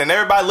different and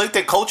everybody looked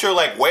at culture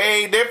like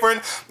way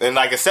different and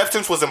like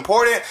acceptance was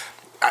important.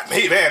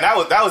 Man, that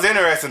was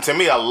interesting to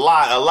me a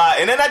lot.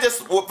 And then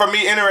for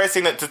me,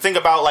 interesting to think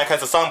about like as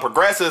the song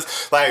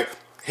progresses, like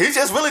he's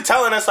just really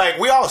telling us like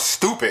we all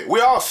stupid.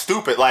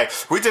 Like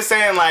we just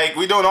saying like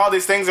we doing all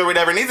these things or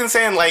whatever. And he's just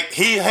saying like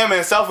him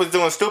himself was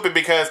doing stupid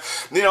because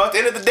at the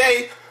end of the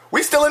day.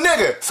 We still a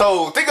nigga,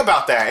 so think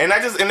about that. And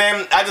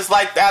then I just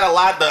like that a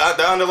lot.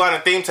 The underlying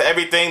theme to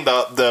everything.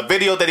 The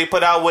video that he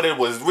put out with it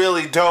was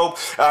really dope.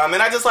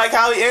 And I just like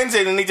how he ends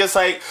it. And he just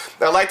like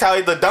I liked how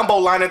the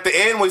Dumbo line at the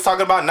end when he's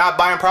talking about not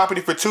buying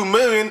property for $2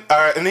 million,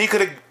 and he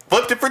could have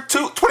flipped it for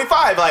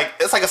 $225. Like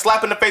it's like a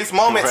slap in the face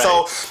moment. Right.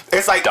 So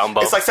it's like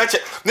Dumbo. It's like such a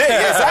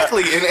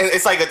exactly. And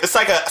it's like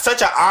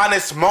such an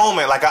honest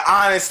moment, like an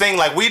honest thing.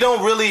 Like we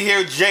don't really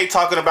hear Jay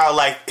talking about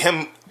like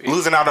him.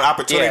 Losing out on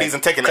opportunities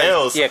and taking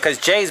L's. Yeah, because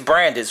Jay's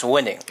brand is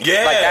winning.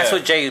 Yeah. Like, that's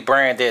what Jay's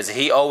brand is.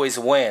 He always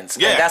wins.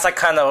 Yeah. And that's, like,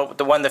 kind of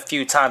one of the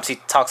few times he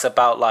talks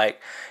about,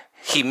 like,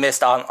 he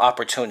missed on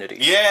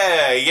opportunities.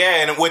 Yeah,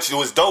 and which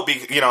was dope.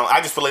 I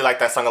just really like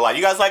that song a lot.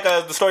 You guys like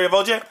The Story of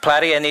OJ?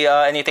 Platty,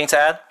 anything to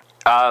add?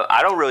 I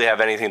don't really have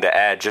anything to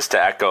add, just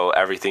to echo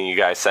everything you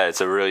guys said.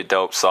 It's a really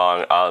dope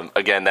song.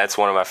 Again, that's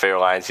one of my favorite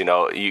lines.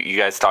 You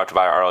guys talked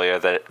about earlier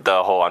that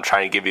the whole "I'm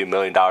trying to give you $1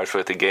 million worth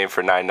of game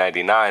for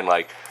 $9.99."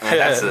 Like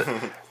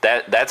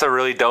that's a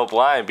really dope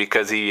line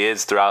because he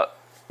is throughout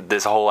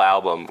this whole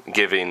album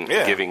giving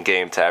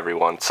game to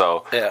everyone.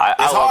 So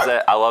I love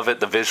that. I love it.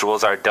 The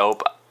visuals are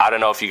dope. I don't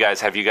know if you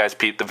guys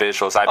peeped the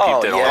visuals. I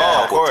peeped it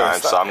a couple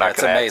times, so I'm not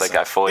gonna act like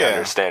I fully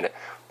understand it.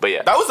 But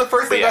yeah, that was the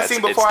first thing I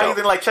seen before I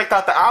even like checked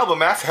out the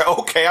album. And I said,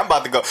 "Okay, I'm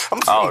about to go. I'm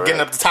just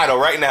getting up the title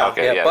right now."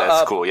 Okay,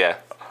 that's cool. Yeah.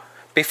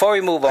 Before we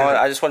move on,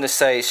 I just want to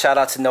say shout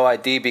out to No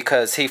ID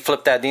because he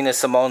flipped that Nina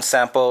Simone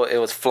sample. It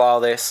was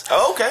flawless.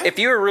 Oh, okay. If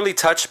you were really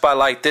touched by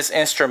like this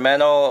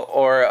instrumental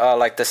or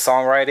like the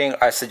songwriting,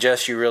 I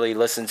suggest you really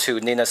listen to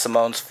Nina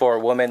Simone's For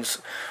Women,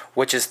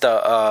 which is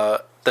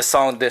the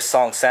song this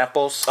song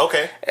samples.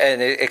 Okay.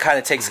 And it kind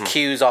of takes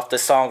cues off the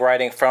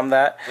songwriting from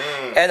that.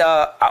 And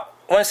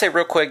I want to say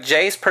real quick,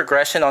 Jay's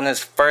progression on his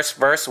first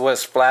verse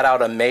was flat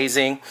out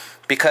amazing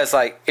because,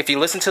 like, if you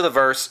listen to the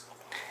verse,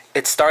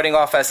 it's starting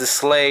off as a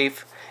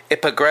slave. He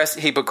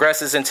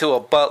progresses into a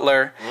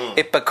butler.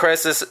 He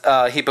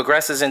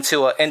progresses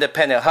into an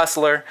independent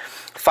hustler,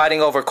 fighting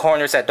over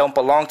corners that don't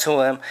belong to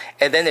him.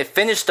 And then it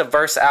finished the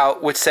verse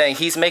out with saying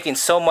he's making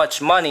so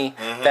much money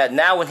that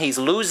now when he's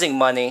losing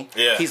money,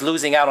 he's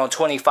losing out on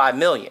 $25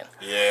 million.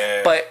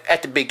 Yeah. But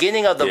at the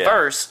beginning of the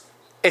verse,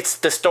 it's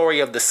the story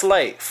of the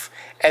slave.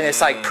 And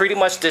it's like pretty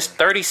much this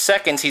 30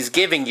 seconds he's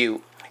giving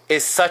you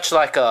is such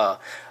like a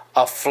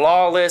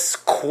flawless,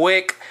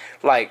 quick,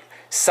 like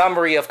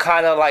summary of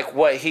kind of like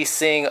what he's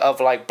seeing of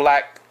like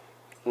black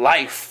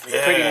life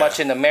pretty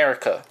much in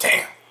America.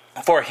 Damn.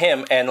 For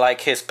him and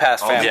like his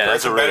past family. Yeah,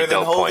 that's a really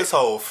dope point.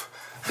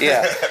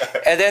 Yeah.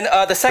 And then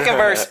the second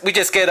verse, we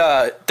just get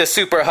the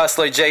super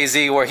hustler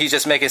Jay-Z where he's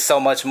just making so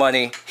much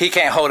money, he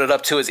can't hold it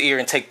up to his ear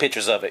and take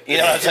pictures of it. You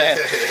know what I'm saying?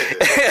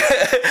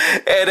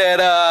 And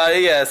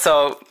then,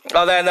 so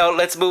on that note,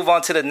 let's move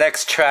on to the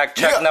next track.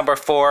 Track number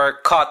 4,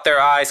 Caught Their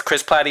Eyes.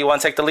 Chris Platt, you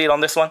want to take the lead on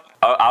this one?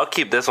 I'll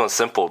keep this one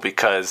simple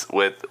because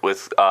with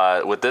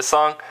this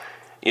song,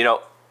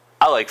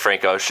 I like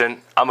Frank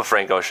Ocean. I'm a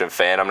Frank Ocean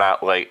fan. I'm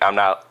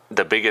not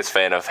the biggest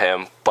fan of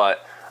him,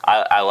 but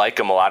I like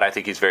him a lot. I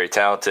think he's very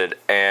talented.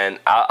 And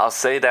I'll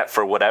say that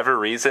for whatever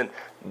reason,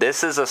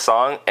 this is a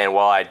song, and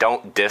while I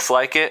don't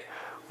dislike it,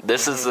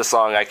 this is the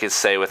song I could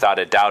say without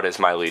a doubt is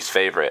my least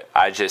favorite.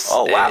 I just,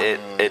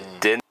 it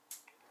didn't.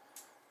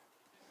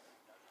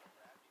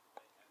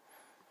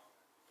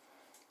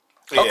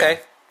 Yeah. Okay.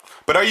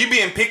 But are you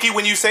being picky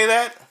when you say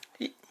that?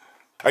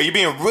 Are you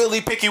being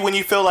really picky when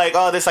you feel like,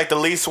 this is like the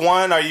least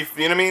one? Are you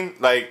know what I mean?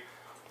 Like...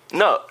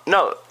 No,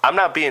 I'm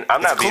not being.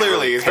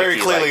 It's very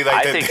clearly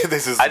like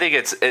this is. I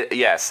think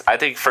yes. I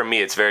think for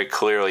me, it's very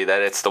clearly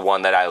that it's the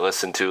one that I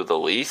listen to the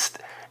least.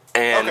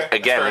 And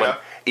again,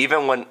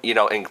 even when, you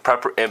know, in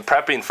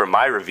prepping for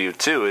my review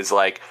too, is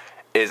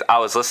I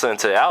was listening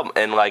to the album,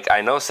 and like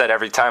I noticed that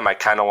every time I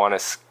kind of want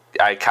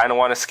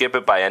to skip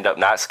it, but I end up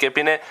not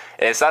skipping it.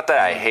 And it's not that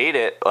I hate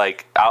it.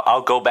 Like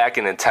I'll go back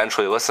and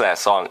intentionally listen to that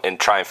song and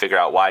try and figure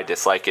out why I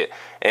dislike it.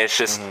 And it's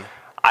just,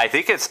 I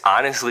think it's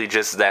honestly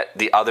just that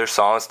the other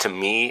songs, to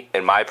me,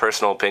 in my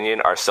personal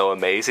opinion, are so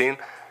amazing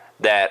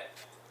that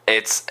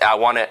I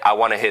want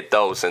to hit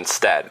those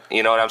instead.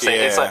 You know what I'm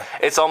saying? Yeah.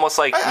 It's almost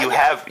like you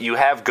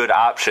have good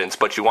options,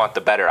 but you want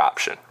the better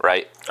option,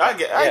 right? I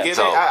get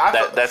so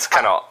it. That's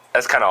kind of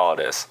all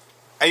it is.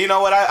 And you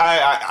know what?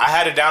 I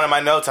had it down in my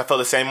notes. I feel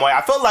the same way.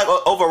 I feel like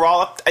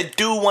overall, I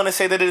do want to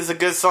say that it is a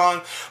good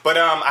song, but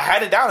I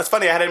had it down. It's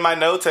funny. I had it in my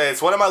notes.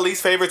 It's one of my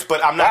least favorites,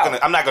 but I'm not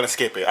gonna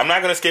skip it. I'm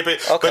not gonna skip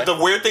it. Okay. But the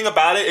weird thing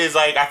about it is,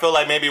 like, I feel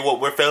like maybe what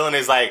we're feeling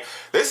is like,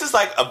 this is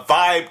like a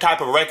vibe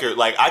type of record.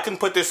 Like, I can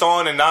put this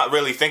on and not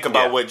really think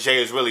about what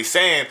Jay is really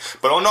saying,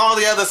 but on all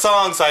the other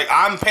songs, like,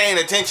 I'm paying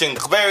attention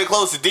very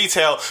close to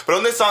detail. But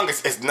on this song,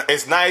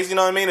 it's nice. You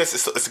know what I mean?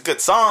 It's a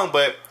good song,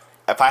 but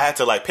if I had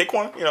to like pick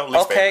one, you know,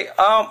 least favorite.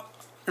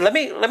 Let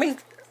me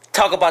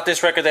talk about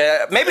this record.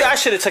 That maybe I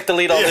should have took the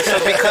lead on this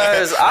one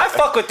because I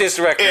fuck with this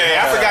record.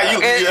 Yeah, I forgot you.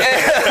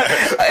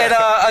 And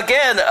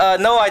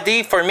again, No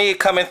ID for me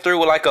coming through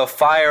with like a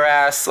fire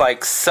ass,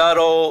 like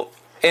subtle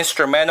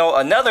instrumental.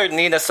 Another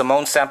Nina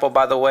Simone sample,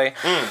 by the way.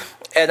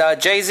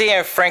 And Jay-Z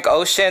and Frank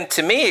Ocean,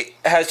 to me,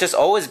 has just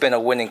always been a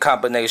winning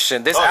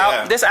combination. This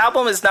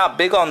album is not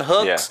big on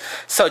hooks,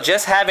 so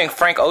just having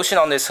Frank Ocean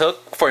on this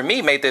hook, for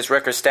me, made this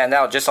record stand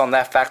out just on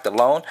that fact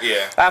alone.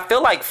 Yeah. I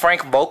feel like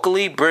Frank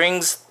vocally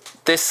brings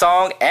this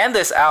song and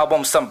this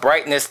album some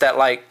brightness that,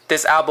 like,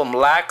 this album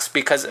lacks,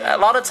 because a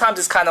lot of times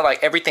it's kind of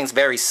like everything's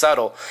very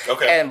subtle.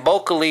 Okay. And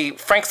vocally,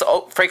 Frank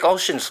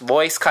Ocean's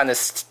voice kind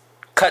of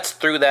cuts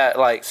through that,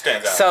 like,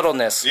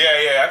 subtleness.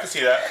 Yeah, I can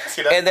see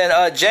that. And then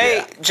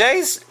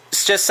Jay's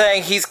just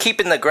saying he's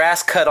keeping the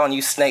grass cut on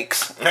you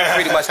snakes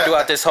pretty much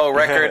throughout this whole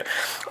record.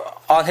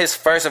 On his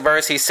first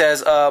verse, he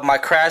says, my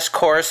crash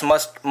course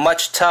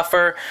much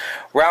tougher.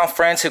 Round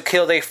friends who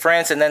kill their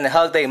friends and then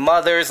hug their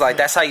mothers. Like,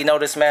 that's how you know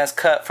this man's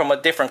cut from a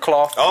different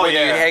cloth. When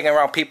you're hanging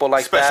around people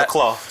like Special that.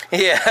 cloth.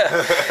 Yeah.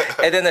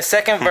 And then the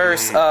second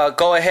verse,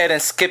 go ahead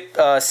and sip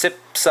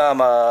some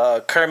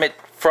Kermit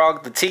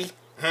Frog the tea.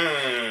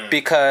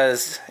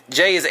 Because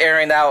Jay is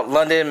airing out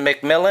London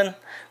Macmillan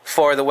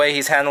for the way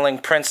he's handling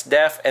Prince's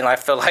death, and I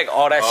feel like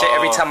all that shit,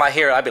 every time I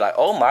hear it, I'd be like,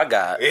 oh my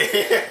God.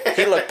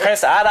 He looked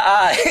Prince eye to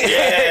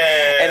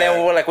eye. And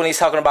then when he's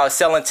talking about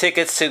selling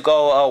tickets to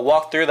go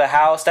walk through the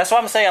house, that's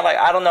what I'm saying. Like,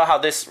 I don't know how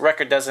this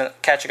record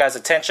doesn't catch you guys'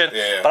 attention,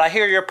 but I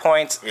hear your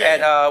points,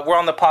 and we're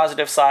on the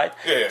positive side.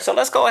 So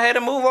let's go ahead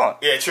and move on.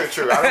 Yeah, true.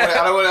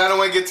 I don't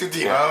want to get too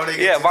deep.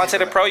 Vontae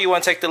the Pro, you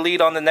want to take the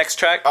lead on the next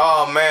track?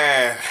 Oh,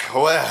 man.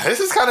 Well, this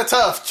is kind of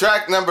tough.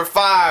 Track number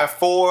 5,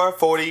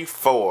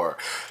 444.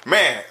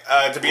 Man,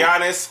 to be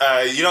honest,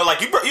 you know,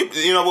 like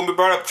you know, when we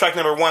brought up track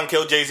number 1,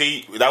 Kill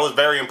Jay-Z, that was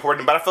very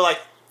important. But I feel like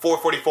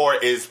 444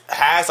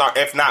 has, or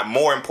if not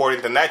more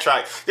important than that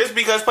track, just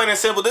because, plain and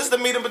simple, this is the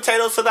meat and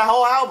potatoes to the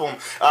whole album.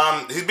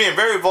 He's being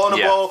very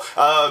vulnerable.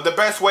 The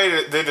best way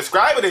to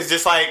describe it is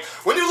just like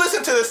when you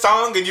listen to the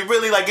song and you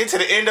really like get to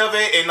the end of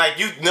it, and like,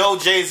 you know,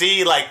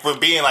 Jay-Z, like, for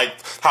being like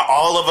how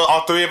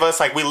all three of us,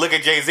 like, we look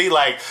at Jay-Z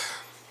like.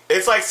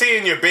 It's like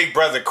seeing your big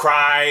brother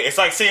cry. It's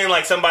like seeing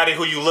like somebody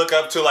who you look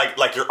up to,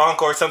 like your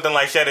uncle or something,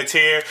 like shed a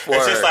tear. Word.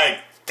 It's just like,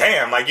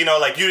 damn, like, you know,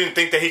 like, you didn't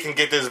think that he can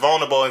get this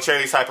vulnerable and share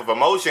these type of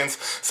emotions.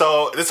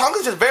 So the song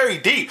is just very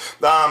deep.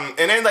 And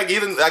then like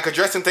even like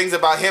addressing things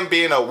about him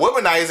being a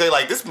womanizer,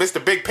 like this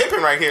Mr. Big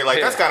Pimpin' right here,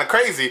 like that's kind of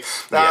crazy.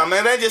 And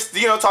then just,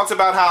 you know, talks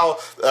about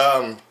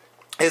how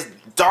his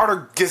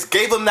daughter just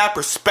gave him that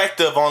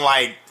perspective on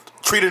like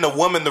treating a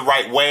woman the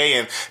right way,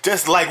 and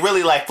just like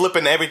really like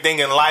flipping everything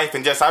in life,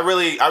 and just I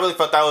really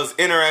thought that was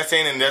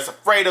interesting, and just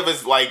afraid of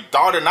his like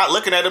daughter not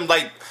looking at him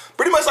like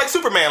pretty much like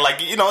Superman,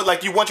 like, you know,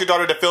 like you want your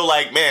daughter to feel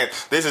like, man,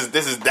 this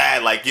is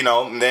dad, like, you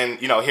know, and then,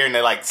 you know, hearing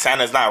that like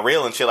Santa's not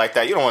real and shit like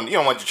that, you don't want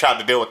your child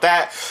to deal with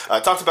that.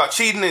 Talks about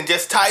cheating and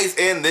just ties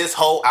in this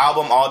whole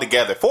album all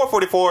together.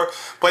 444,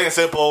 plain and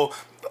simple.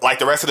 Like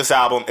the rest of this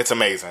album, it's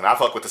amazing. I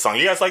fuck with the song.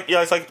 You guys like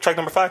track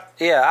number 5?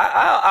 Yeah,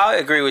 I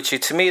agree with you.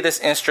 To me, this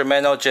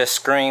instrumental just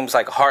screams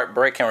like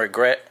heartbreak and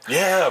regret.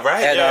 Yeah,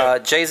 right.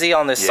 And Jay-Z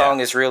on this song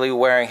is really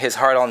wearing his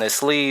heart on his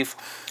sleeve.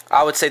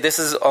 I would say this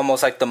is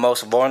almost like the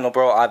most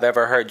vulnerable I've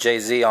ever heard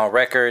Jay-Z on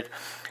record.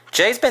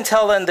 Jay's been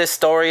telling this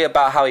story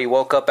about how he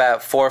woke up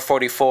at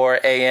 4:44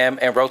 a.m.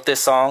 and wrote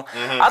this song.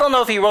 I don't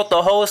know if he wrote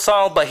the whole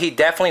song, but he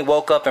definitely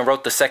woke up and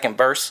wrote the second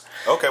verse.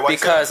 Okay, why?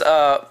 Because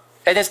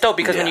and it's dope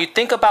because when you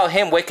think about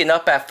him waking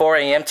up at 4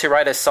 a.m. to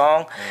write a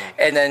song,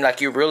 and then like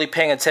you're really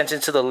paying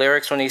attention to the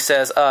lyrics when he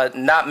says,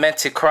 not meant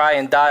to cry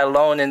and die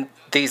alone in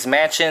these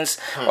mansions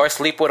or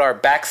sleep with our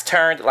backs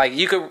turned. Like,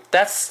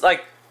 that's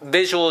like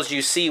visuals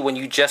you see when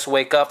you just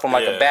wake up from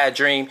like a bad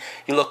dream.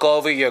 You look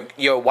over,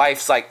 your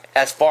wife's like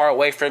as far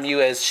away from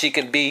you as she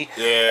can be.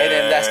 And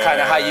then that's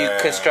kind of how you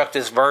construct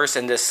this verse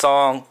and this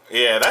song.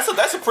 Yeah, that's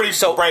a pretty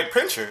bright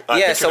picture.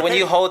 So when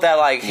you hold that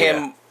like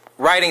him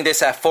writing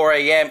this at 4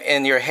 a.m.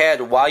 in your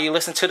head while you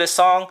listen to this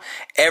song,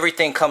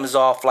 everything comes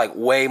off like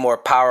way more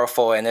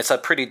powerful, and it's a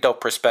pretty dope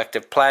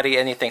perspective. Platty,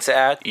 anything to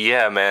add?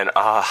 Yeah, man.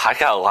 I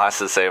got lots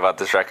to say about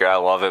this record. I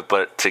love it,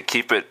 but to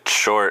keep it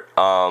short,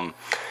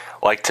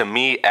 like to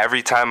me,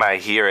 every time I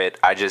hear it,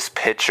 I just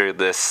picture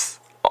this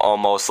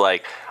almost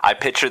like I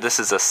picture this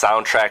as a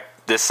soundtrack.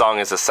 This song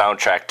is a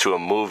soundtrack to a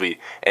movie,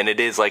 and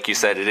it is, like you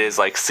said, it is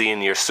like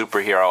seeing your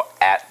superhero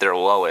at their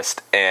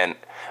lowest. And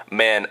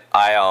man,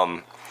 I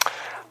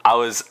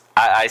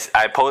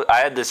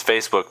had this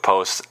Facebook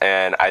post,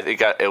 and I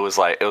think it was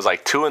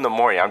like 2 a.m.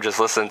 I'm just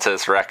listening to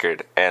this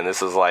record, and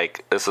this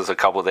was a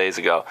couple days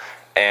ago,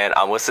 and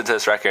I'm listening to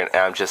this record,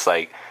 and I'm just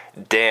like,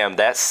 damn,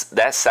 that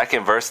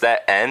second verse,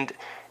 that end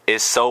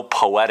is so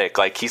poetic.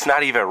 Like, he's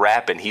not even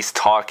rapping, he's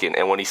talking,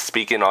 and when he's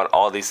speaking on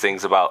all these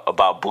things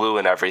about blue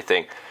and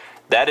everything,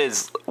 that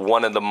is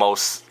one of the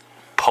most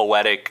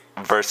poetic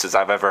verses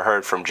I've ever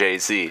heard from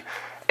Jay-Z,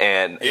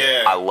 and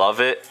I love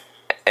it.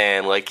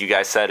 And like you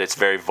guys said, it's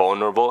very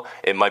vulnerable.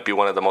 It might be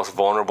one of the most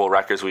vulnerable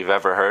records we've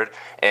ever heard.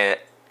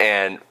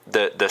 And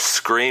the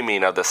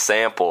screaming of the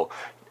sample,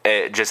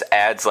 it just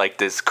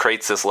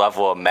creates this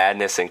level of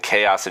madness and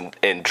chaos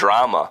and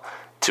drama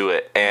to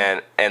it.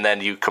 And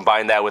then you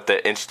combine that with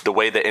the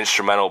way the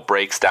instrumental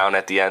breaks down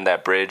at the end,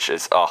 that bridge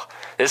is,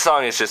 this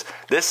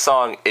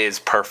song is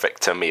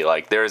perfect to me.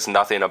 Like, there is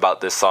nothing about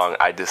this song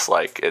I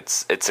dislike.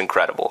 It's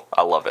incredible.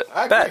 I love it.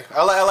 I agree.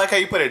 I like how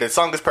you put it. The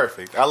song is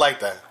perfect. I like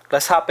that.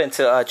 Let's hop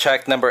into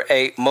track number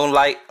 8,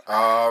 Moonlight.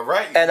 All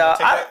right. And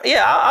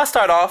I'll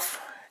start off.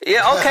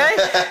 Yeah, okay.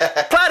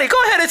 Platty,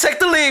 go ahead and take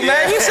the lead,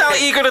 man. You sound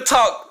eager to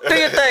talk. Do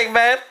your thing,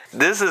 man.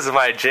 This is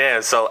my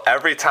jam. So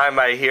every time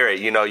I hear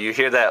it, you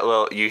hear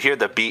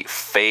the beat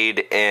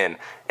fade in,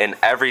 and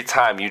every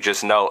time you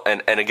just know.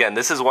 And again,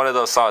 this is one of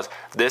those songs.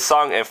 This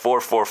song and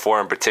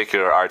 444 in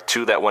particular are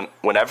two that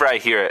whenever I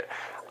hear it,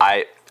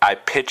 I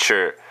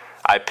picture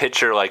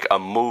like a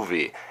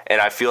movie,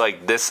 and I feel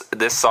like this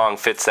song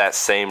fits that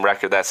same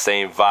record, that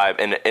same vibe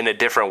in a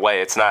different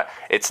way. It's not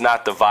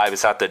the vibe,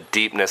 it's not the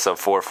deepness of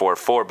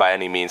 444 by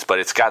any means, but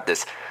it's got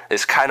this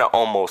kind of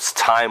almost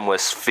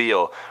timeless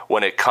feel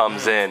when it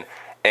comes in,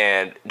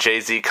 and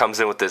Jay-Z comes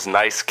in with this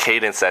nice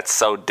cadence that's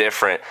so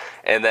different,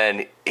 and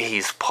then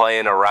he's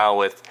playing around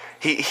with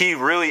he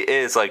really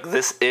is like,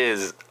 this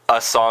is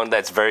a song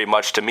that's very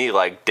much to me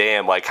like,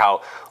 damn, like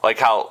how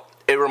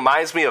it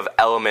reminds me of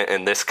Element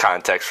in this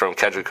context from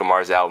Kendrick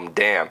Lamar's album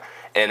Damn,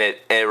 and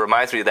it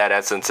reminds me of that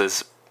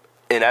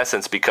in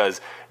essence because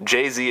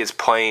Jay-Z is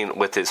playing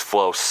with his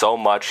flow so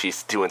much.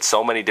 He's doing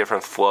so many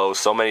different flows,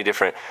 so many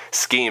different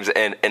schemes,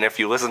 and if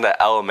you listen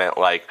to Element,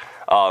 like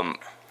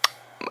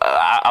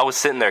I was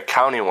sitting there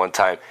counting one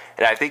time,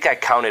 and I think I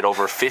counted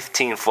over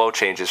 15 flow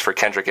changes for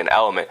Kendrick and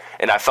Element,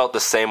 and I felt the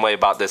same way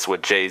about this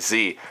with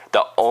Jay-Z.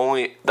 The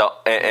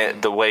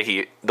way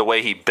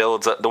he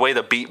builds up, the way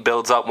the beat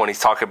builds up when he's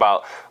talking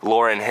about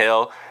Lauryn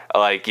Hill,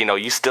 like,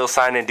 you still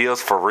signing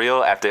deals for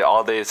real after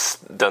all this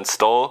done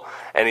stole,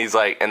 and then he's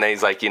like,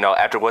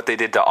 after what they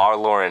did to our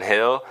Lauryn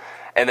Hill,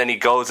 and then he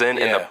goes in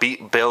and the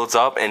beat builds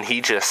up and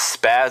he just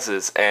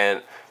spazzes,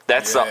 and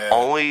that's the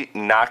only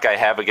knock I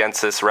have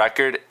against this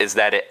record, is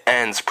that it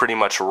ends pretty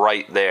much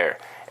right there.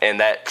 And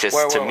that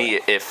just, to me,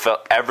 it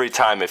felt, every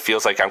time it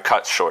feels like I'm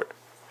cut short.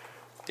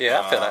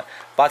 Yeah, I feel that.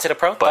 Bonte the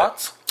Pro,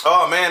 thoughts?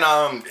 Oh, man,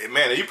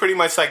 you pretty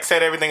much like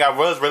said everything I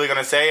was really going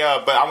to say.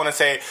 But I want to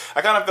say,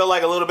 I kind of feel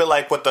like a little bit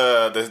like with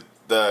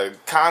the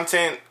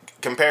content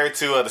compared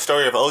to the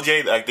story of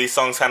OJ, like these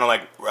songs kind of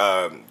like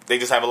they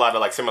just have a lot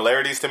of like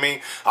similarities to me.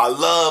 I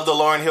love the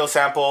Lauryn Hill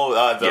sample.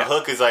 The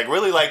hook is like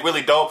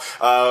really dope.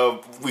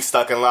 We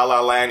stuck in La La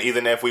Land.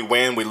 Even if we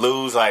win, we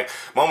lose. Like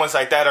moments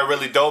like that are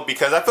really dope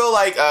because I feel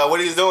like what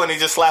he's doing,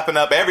 he's just slapping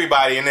up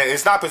everybody, and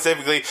it's not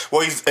specifically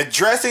what he's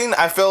addressing.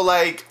 I feel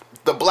like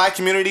the black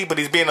community, but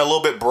he's being a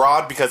little bit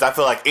broad because I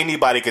feel like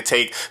anybody could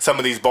take some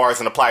of these bars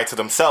and apply it to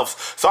themselves.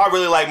 So I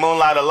really like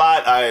Moonlight a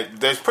lot.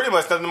 There's pretty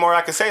much nothing more I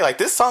can say. Like,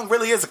 this song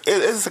really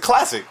is a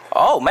classic.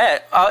 Oh,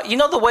 man. You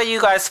know the way you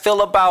guys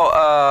feel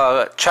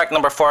about track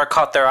number 4,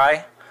 Caught Their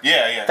Eye?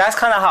 Yeah. That's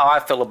kind of how I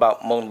feel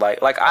about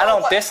Moonlight. Like, I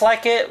don't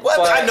dislike it. What?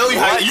 But I know you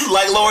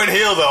like Lauryn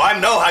Hill, though. I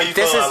know how you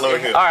feel about Lauryn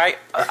Hill. All right.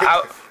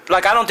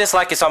 I don't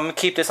dislike it, so I'm going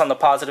to keep this on the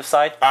positive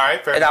side. All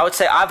right, fair enough. I would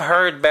say I've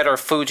heard better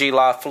Fuji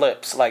La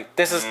flips. Like,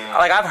 this is,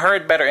 like, I've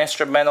heard better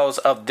instrumentals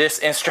of this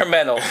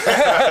instrumental.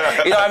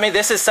 You know what I mean?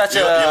 This is such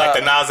you like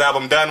the Nas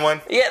album Done one?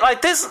 Yeah,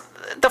 like this,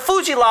 the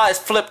Fuji La is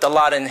flipped a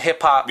lot in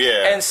hip-hop.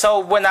 Yeah. And so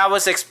when I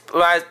was,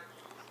 I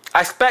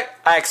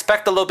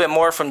expect a little bit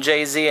more from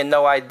Jay-Z and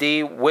No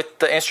ID with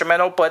the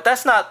instrumental, but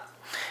that's not,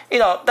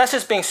 that's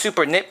just being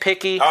super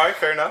nitpicky. All right,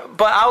 fair enough.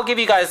 But I'll give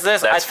you guys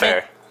this. That's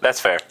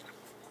fair.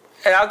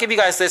 And I'll give you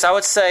guys this. I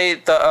would say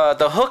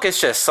the hook is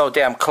just so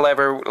damn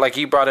clever. Like,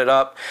 you brought it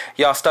up.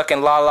 Y'all stuck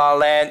in La La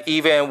Land.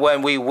 Even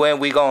when we win,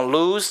 we gonna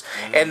lose.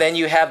 Mm-hmm. And then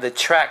you have the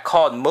track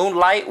called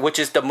Moonlight, which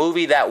is the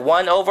movie that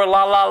won over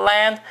La La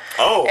Land.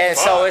 Oh, and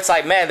so it's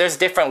like, man, there's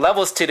different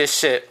levels to this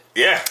shit.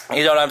 Yeah.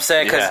 You know what I'm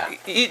saying?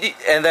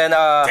 And then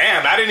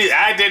damn,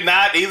 I did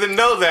not even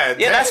know that.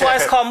 Yeah, that's why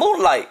it's called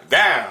Moonlight.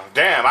 Damn.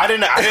 I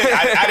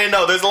didn't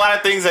know. There's a lot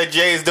of things that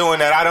Jay's doing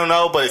that I don't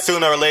know, but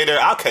sooner or later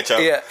I'll catch up.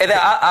 Yeah, and then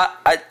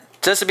I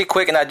just to be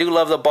quick, and I do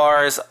love the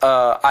bars.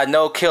 I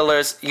know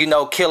killers, you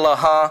know, killer,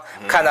 huh?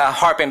 Kind of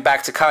harping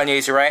back to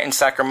Kanye's rant in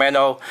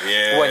Sacramento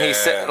when he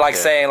said,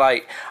 saying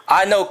like,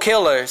 I know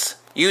killers,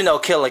 you know,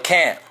 Killer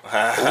Camp.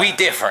 We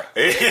different.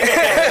 And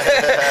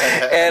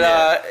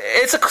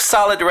it's a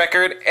solid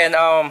record, and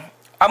I'm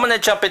gonna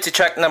jump into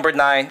track number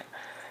 9,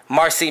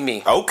 Marcy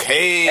Me.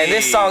 Okay. And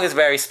this song is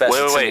very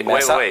special. Wait.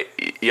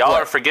 Y'all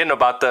are forgetting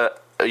about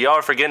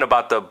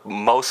the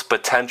most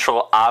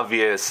potential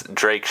obvious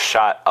Drake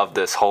shot of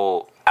this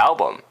whole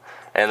album.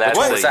 And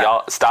that's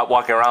y'all stop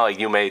walking around like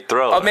you made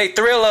Thriller. Oh, made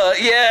Thriller.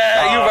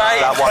 Yeah, you're right.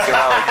 Stop walking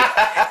around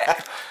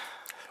like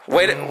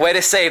Way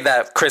to save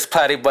that, Chris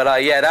Platty.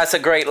 But yeah, that's a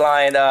great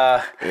line.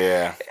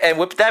 Yeah. And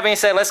with that being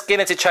said, let's get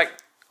into track.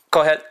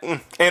 Go ahead.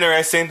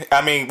 Interesting.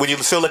 I mean, when you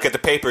still look at the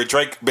paper,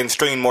 Drake been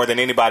streamed more than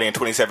anybody in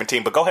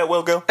 2017. But go ahead,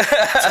 Will. Go. All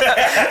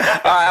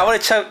right, I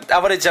want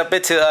to jump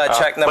into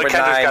track number 9.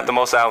 Kendrick's got the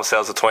most album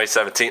sales of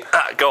 2017.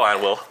 Go on,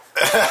 Will.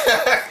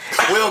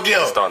 Will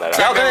Gill.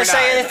 Y'all gonna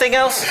say anything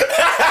else?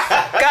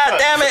 God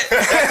damn it!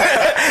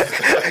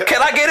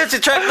 Can I get into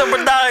track number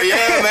 9?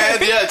 Yeah, man.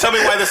 Yeah, tell me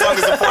why this song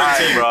is important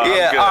to you, bro.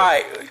 Yeah, all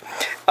right.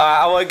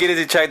 I want to get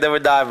into track number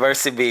 9,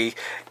 Mercy Me.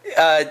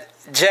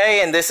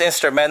 Jay and this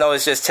instrumental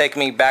is just taking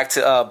me back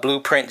to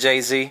Blueprint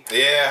Jay-Z.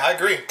 Yeah, I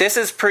agree.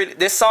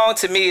 This song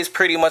to me is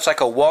pretty much like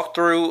a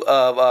walkthrough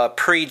of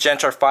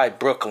pre-gentrified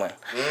Brooklyn.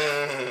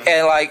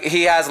 And like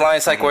he has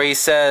lines like where he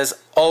says,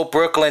 "Oh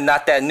Brooklyn,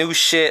 not that new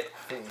shit.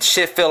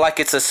 Shit feel like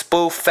it's a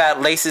spoof. Fat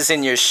laces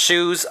in your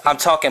shoes. I'm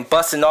talking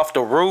busting off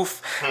the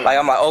roof." Like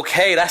I'm like,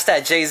 okay, that's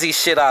that Jay-Z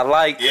shit I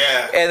like.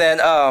 Yeah. And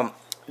then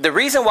the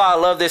reason why I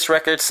love this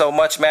record so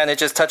much, man, it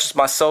just touches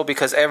my soul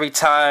because every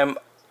time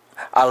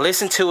I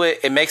listen to it,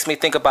 it makes me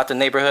think about the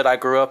neighborhood I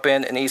grew up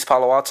in East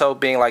Palo Alto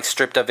being like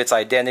stripped of its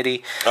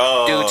identity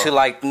due to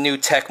like new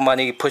tech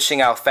money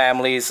pushing out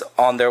families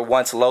on their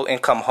once low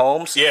income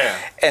homes. Yeah.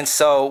 And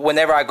so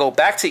whenever I go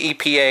back to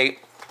EPA,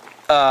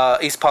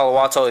 East Palo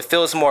Alto, it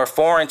feels more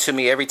foreign to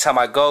me every time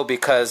I go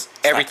because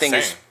everything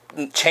is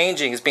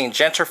changing, is being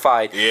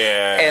gentrified.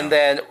 Yeah. And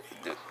then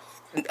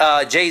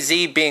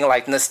Jay-Z being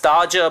like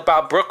nostalgia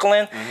about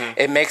Brooklyn,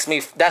 it makes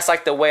me, that's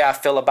like the way I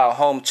feel about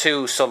home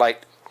too. So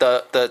like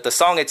the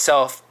song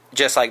itself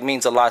just like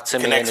means a lot to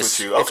me, and it's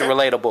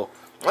relatable.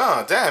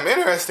 Oh, damn,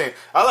 interesting.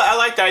 I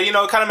like that. You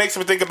know, it kind of makes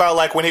me think about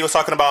like when he was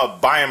talking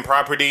about buying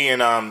property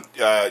and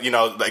you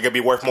know, like it'd be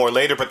worth more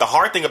later. But the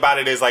hard thing about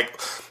it is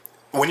like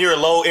when you're a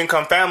low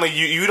income family,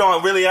 you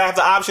don't really have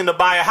the option to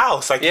buy a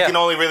house. Like you can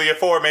only really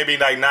afford maybe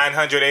like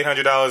 $900,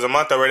 $800 a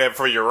month or whatever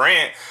for your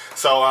rent.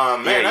 So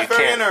man, that's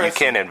very interesting. You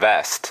can't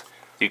invest.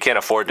 You can't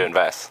afford to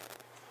invest.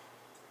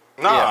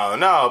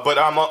 No, but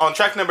on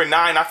track number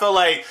 9, I feel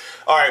like,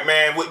 all right,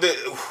 man,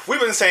 we've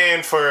been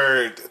saying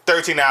for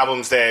 13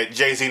 albums that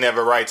Jay-Z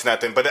never writes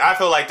nothing, but I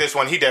feel like this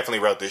one, he definitely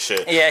wrote this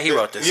shit. Yeah, he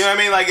wrote this. You know what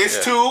I mean? Like,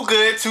 it's too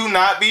good to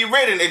not be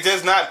written. It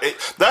just not,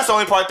 that's the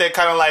only part that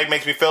kind of like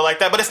makes me feel like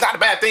that, but it's not a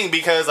bad thing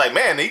because, like,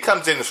 man, he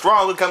comes in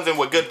strong, he comes in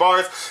with good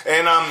bars,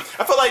 and I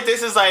feel like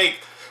this is like,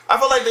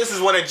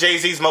 one of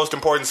Jay-Z's most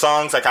important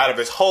songs, like out of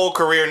his whole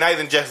career, not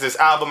even just this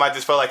album. I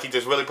just feel like he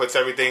just really puts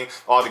everything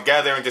all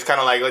together and just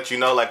kind of like let you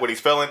know like what he's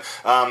feeling.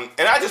 And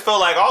I just feel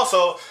like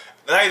also,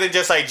 not even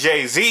just like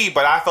Jay-Z,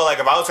 but I feel like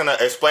if I was going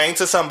to explain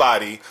to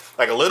somebody,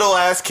 like a little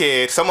ass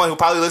kid, someone who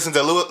probably listens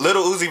to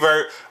Little Uzi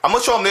Vert, I'm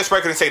going to show them this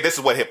record and say this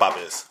is what hip hop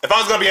is. If I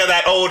was going to be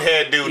that old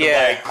head dude,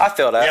 yeah, like, I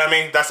feel that. You know what I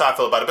mean? That's how I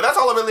feel about it. But that's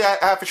all I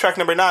have for track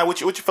number 9.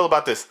 What you feel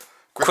about this?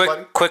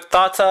 Quick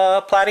thoughts,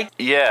 Platty?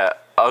 Yeah.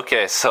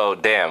 Okay, so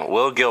damn,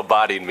 Will Gill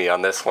bodied me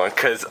on this one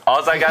because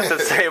all I got to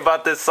say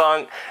about this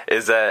song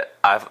is that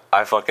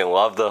I fucking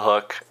love the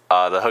hook.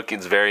 The hook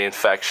is very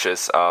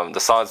infectious. The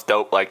song's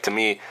dope. Like, to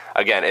me,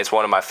 again, it's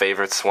one of my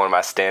favorites, one of my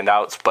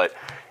standouts, but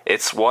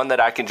it's one that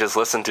I can just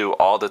listen to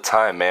all the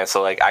time, man.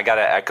 So, like, I got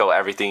to echo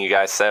everything you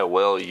guys said.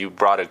 Will, you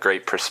brought a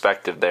great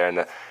perspective there,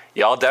 and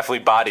y'all definitely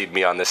bodied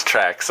me on this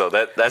track, so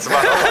that's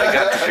about all I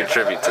got to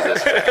contribute to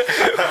this track.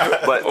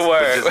 But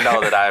just know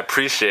that I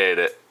appreciate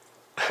it.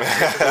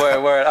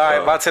 Word. All right,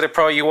 Vontae the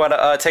Pro, you want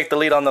to take the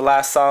lead on the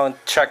last song,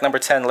 track number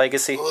 10,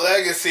 Legacy?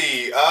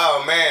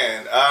 Oh,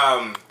 man.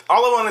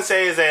 All I want to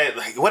say is that,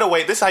 like, what a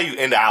way. This is how you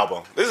end the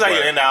album.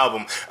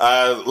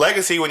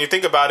 Legacy, when you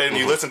think about it and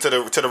you listen to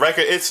the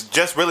record, it's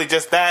just really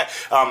just that.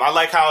 I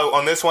like how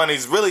on this one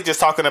he's really just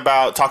talking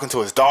to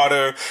his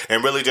daughter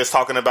and really just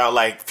talking about,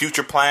 like,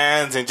 future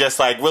plans and just,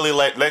 like, really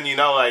letting you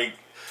know, like,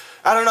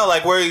 I don't know,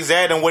 like, where he's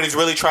at and what he's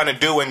really trying to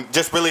do, and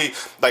just really,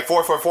 like,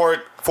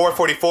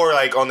 444,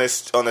 like, on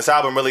this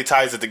album really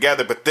ties it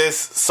together, but this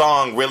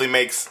song really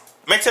makes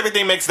makes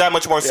everything makes that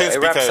much more sense. It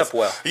wraps because, up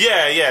well.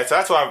 Yeah. So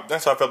that's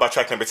how I feel about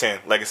track number 10,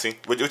 Legacy.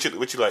 What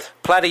you like?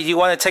 Platty, you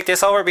want to take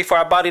this over before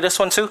I body this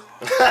one too?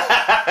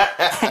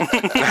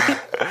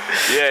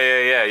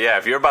 Yeah.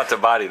 If you're about to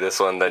body this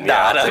one, then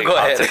I'll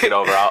take it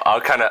over.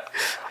 I'll kind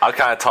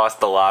of toss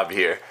the lob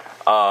here.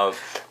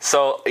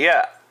 So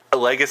yeah,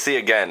 Legacy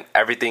again.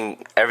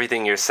 Everything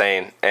you're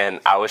saying, and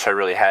I wish I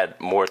really had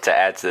more to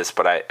add to this,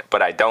 but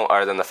I don't.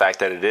 Other than the fact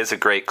that it is a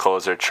great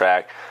closer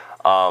track.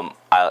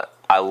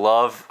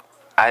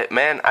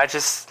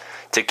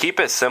 To keep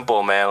it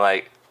simple, man.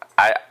 Like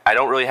I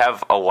don't really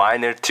have a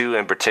line or two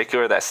in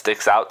particular that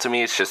sticks out to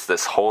me. It's just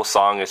this whole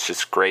song is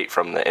just great,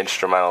 from the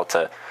instrumental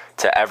to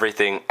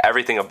everything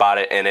about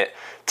it in it.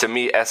 To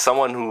me, as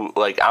someone who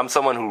I'm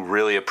someone who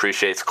really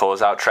appreciates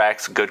closeout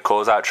tracks, good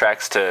closeout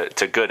tracks to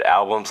good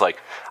albums. Like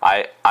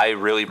I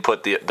really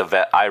put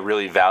I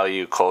really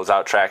value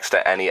closeout tracks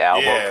to any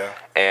album,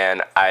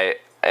 and I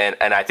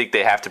think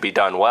they have to be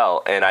done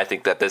well. And I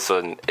think that this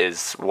one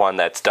is one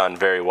that's done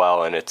very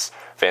well, and it's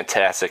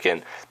fantastic.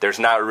 And there's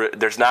not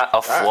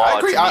a flaw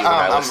to me when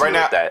I listen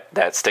to it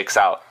that sticks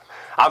out.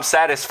 I'm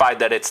satisfied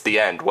that it's the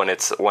end when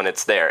it's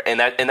there, and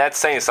that's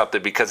saying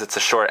something, because it's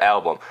a short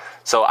album.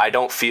 So I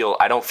don't feel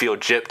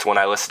gypped when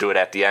I listen to it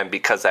at the end,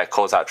 because that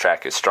closeout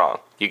track is strong.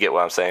 You get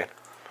what I'm saying?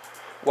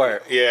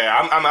 Word.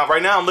 Yeah, I'm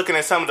right now. I'm looking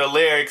at some of the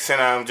lyrics,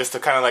 and just to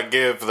kind of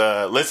give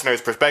the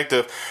listeners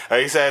perspective.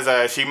 He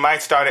says she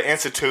might start an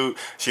institute.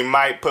 She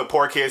might put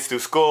poor kids through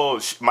school.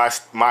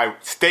 My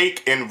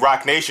stake in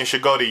Rock Nation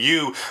should go to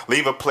you.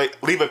 Leave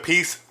a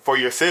piece for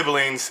your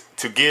siblings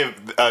to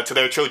give to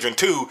their children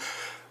too.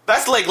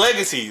 That's like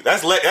legacy.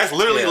 That's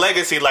literally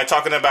legacy. Like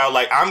talking about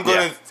I'm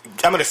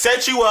gonna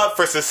set you up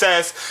for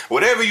success.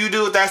 Whatever you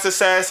do with that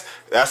success,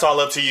 that's all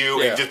up to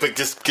you. And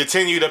just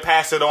continue to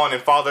pass it on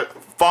and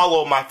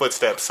follow my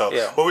footsteps. So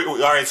all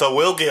right. So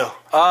Will Gill,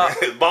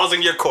 balls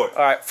in your court.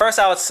 All right. First,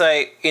 I would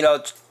say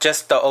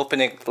just the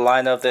opening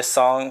line of this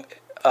song,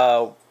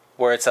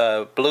 where it's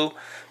blue.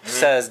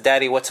 Says,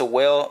 "Daddy, what's a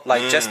will?"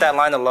 Just that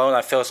line alone,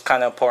 I feel is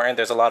kind of important.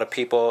 There's a lot of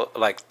people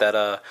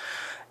that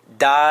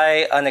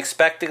die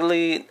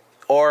unexpectedly,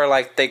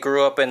 or they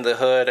grew up in the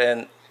hood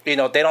and they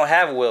don't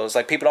have wills.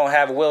 People don't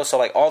have wills,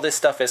 so all this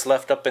stuff is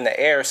left up in the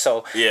air.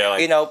 So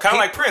kind of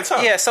like Prince, huh?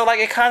 Yeah, so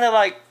it kind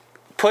of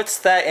puts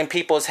that in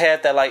people's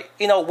head that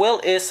will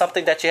is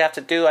something that you have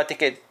to do. I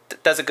think it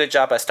does a good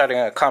job at starting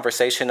a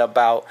conversation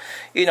about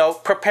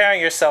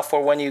preparing yourself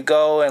for when you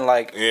go and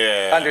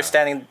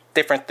understanding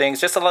different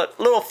things. Just a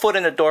little foot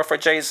in the door for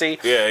Jay-Z.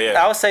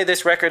 I would say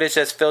this record is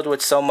just filled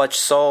with so much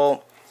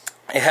soul.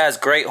 It has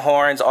great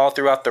horns all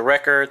throughout the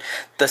record.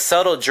 The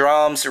subtle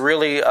drums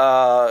really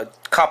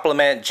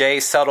complement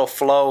Jay's subtle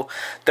flow.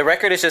 The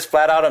record is just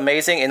flat out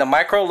amazing. In the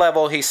micro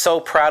level, he's so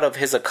proud of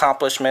his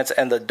accomplishments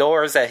and the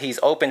doors that he's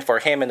opened for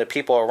him and the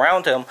people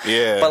around him.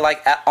 Yeah.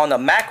 But on the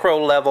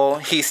macro level,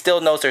 he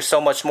still knows there's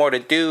so much more to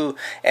do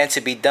and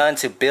to be done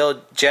to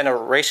build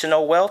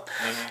generational wealth.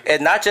 Mm-hmm.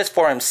 And not just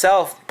for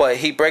himself, but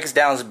he breaks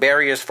down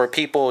barriers for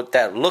people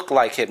that look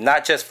like him,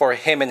 not just for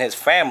him and his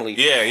family.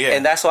 Yeah.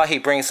 And that's why he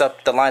brings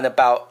up the line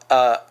about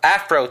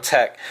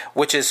Afrotech,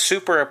 which is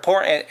super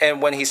important.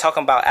 And when he's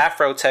talking about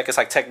Afrotech,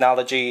 it's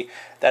technology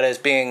that is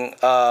being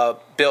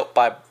built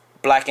by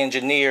black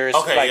engineers,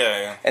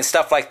 and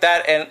stuff like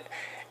that. And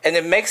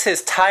it makes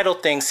his title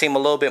thing seem a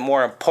little bit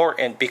more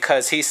important,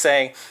 because he's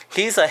saying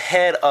he's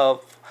ahead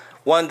of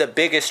one of the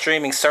biggest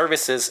streaming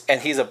services, and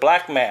he's a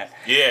black man.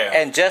 Yeah.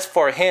 And just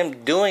for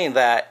him doing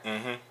that,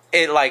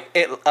 it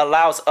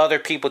allows other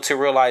people to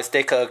realize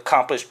they could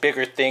accomplish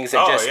bigger things than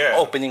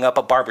opening up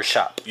a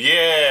barbershop.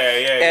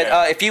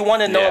 And if you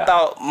want to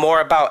know more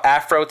about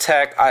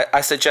Afrotech, I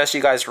suggest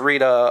you guys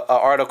read a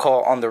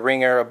article on The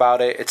Ringer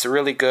about it. It's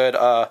really good.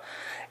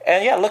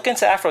 And look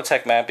into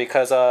Afrotech, man,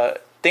 because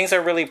things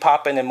are really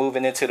popping and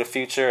moving into the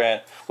future.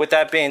 And with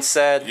that being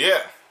said,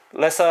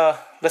 let's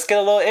get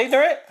a little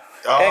ignorant.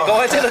 And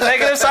go into the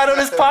negative side of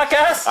this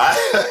podcast?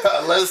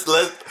 Let's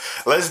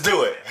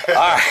do it. All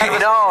right.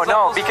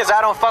 No, because I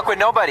don't fuck with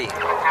nobody.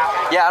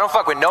 Yeah, I don't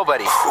fuck with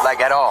nobody,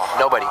 at all.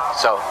 Nobody.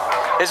 So,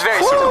 it's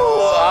very simple.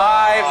 All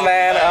right,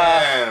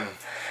 man.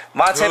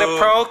 Montana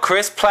Pro,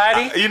 Chris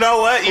Platty. You know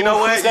what?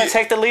 Who's going to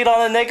take the lead on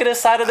the negative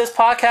side of this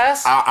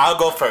podcast? I'll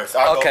go first.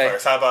 I'll go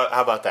first. How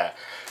about that?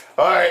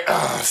 All right,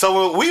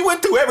 so we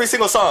went through every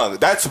single song.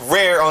 That's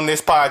rare on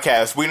this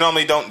podcast. We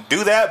normally don't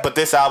do that, but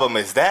this album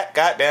is that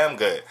goddamn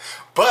good.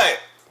 But,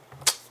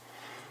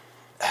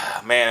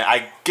 man,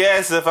 I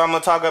guess if I'm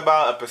going to talk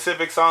about a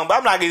Pacific song, but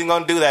I'm not even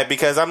going to do that,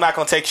 because I'm not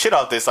going to take shit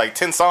off this.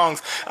 10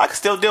 songs, I can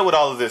still deal with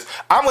all of this.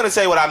 I'm going to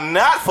say what I'm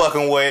not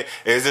fucking with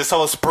is this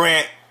whole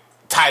Sprint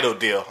title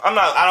deal. I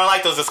don't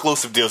like those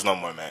exclusive deals no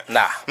more, man.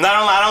 Nah. No,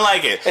 I don't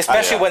like it.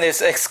 Especially when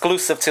it's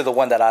exclusive to the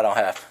one that I don't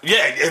have.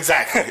 Yeah,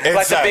 exactly.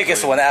 The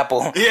biggest one,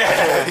 Apple. Yeah.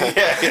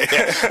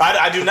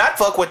 I do not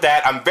fuck with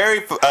that. I'm very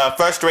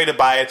frustrated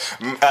by it.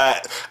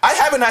 I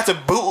haven't had to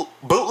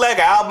bootleg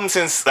an album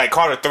since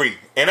Carter 3.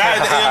 And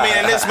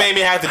and this made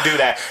me have to do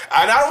that.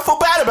 And I don't feel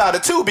bad about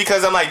it too,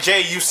 because I'm like,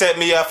 Jay, you set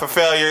me up for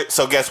failure,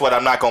 so guess what?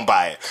 I'm not gonna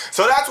buy it.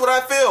 So that's what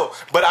I feel.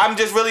 But I'm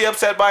just really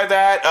upset by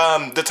that.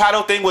 The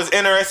title thing was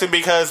interesting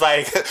because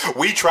like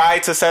we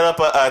tried to set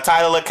up a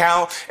title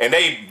account and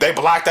they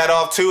blocked that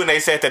off too, and they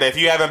said that if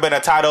you haven't been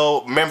a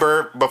title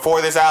member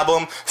before this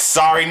album,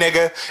 sorry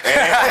nigga.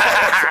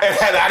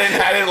 And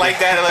I didn't like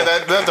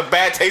that. That was a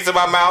bad taste in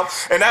my mouth.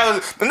 And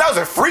that was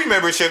a free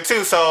membership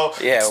too. So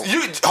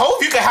you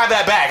hope you can have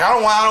that back. I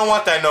don't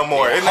want that no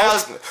more.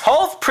 Yeah,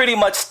 Hov pretty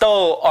much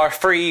stole our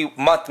free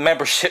month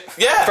membership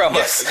from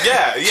us.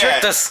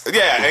 Tricked us.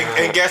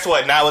 And guess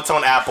what? Now it's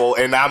on Apple,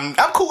 and I'm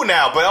cool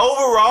now. But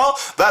overall,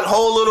 that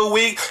whole little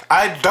week,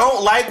 I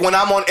don't like when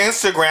I'm on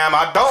Instagram.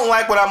 I don't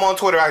like when I'm on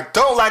Twitter. I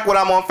don't like when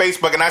I'm on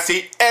Facebook, and I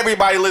see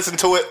everybody listen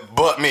to it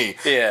but me.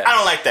 Yeah, I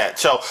don't like that.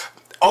 So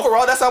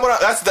overall, that's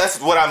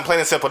what I'm plain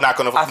and simple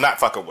not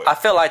fucking with. I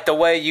feel like the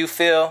way you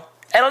feel,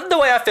 and the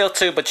way I feel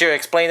too, but you're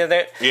explaining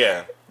it.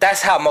 Yeah.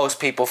 That's how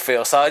most people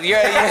feel. So I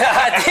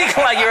think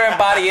like you're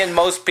embodying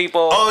most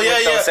people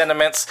with those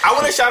sentiments. I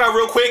want to shout out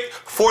real quick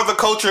For the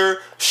Culture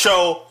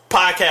Show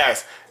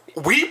podcast.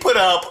 We put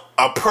up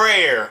a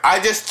prayer. I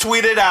just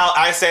tweeted out.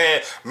 I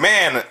said,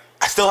 man,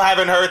 I still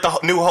haven't heard the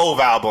new Hov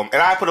album. And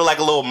I put like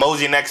a little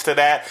emoji next to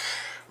that.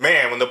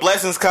 Man, when the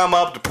blessings come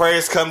up, the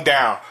prayers come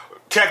down.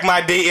 Check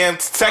my DM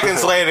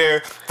seconds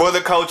later For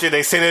the Culture.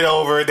 They sent it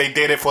over. They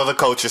did it For the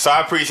Culture. So I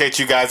appreciate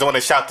you guys. I want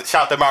to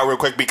shout them out real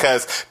quick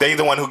because they're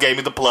the one who gave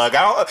me the plug.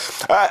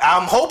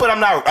 I'm hoping I'm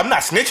not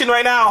snitching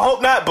right now. I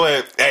hope not.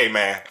 But hey,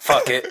 man,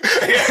 fuck it.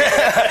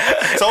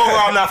 So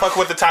overall, I'm not fucking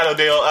with the title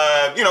deal.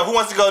 Who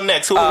wants to go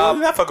next? Who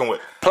not fucking with?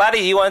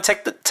 Platty, you want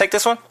to take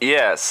this one?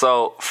 Yeah.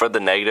 So for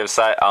the negative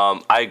side,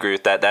 I agree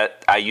with that.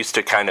 That I used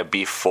to kind of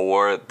be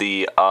for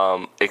the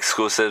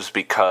exclusives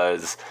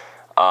because.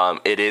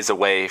 It is a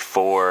way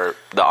for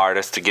the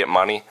artist to get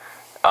money,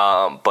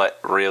 but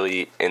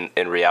really,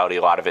 in reality,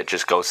 a lot of it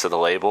just goes to the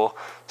label.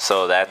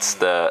 So that's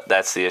the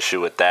issue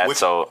with that.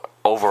 So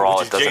overall,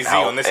 it doesn't Jay-Z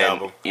help. On this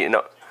album.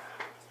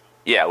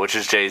 Which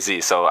is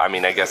Jay-Z. So I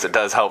mean, I guess it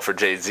does help for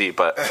Jay-Z.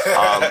 But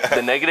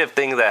the negative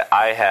thing that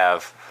I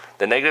have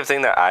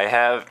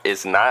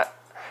is not.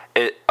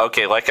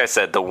 Okay, like I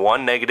said, the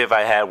one negative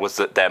I had was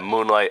that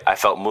Moonlight. I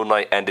felt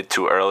Moonlight ended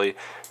too early.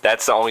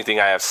 That's the only thing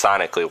I have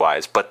sonically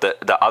wise. But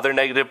the other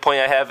negative point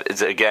I have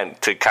is, again,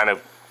 to kind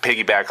of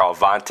piggyback on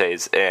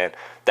Vontae's, and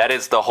that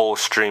is the whole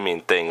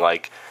streaming thing.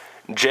 Like,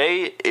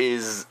 Jay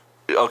is...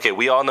 Okay,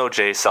 we all know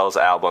Jay sells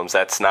albums.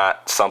 That's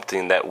not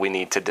something that we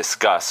need to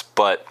discuss.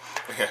 But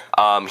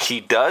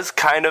he does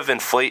kind of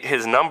inflate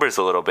his numbers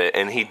a little bit,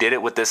 and he did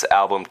it with this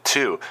album,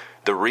 too.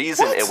 The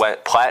reason it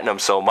went platinum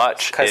so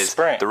much is...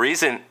 Sprint. The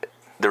reason,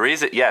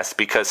 yes,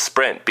 because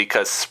Sprint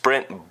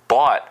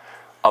bought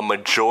a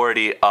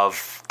majority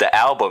of the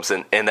albums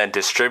and then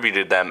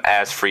distributed them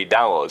as free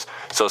downloads.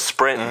 So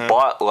Sprint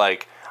bought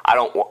like I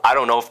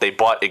don't know if they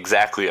bought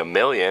exactly 1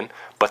 million,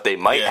 but they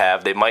might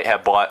have. They might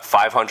have bought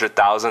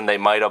 500,000. They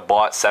might have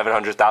bought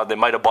 700,000. They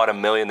might have bought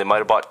 1 million. They might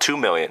have bought 2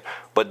 million.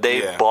 But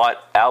they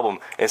bought album,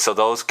 and so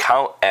those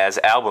count as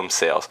album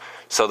sales.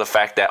 So the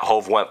fact that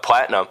Hov went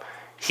platinum,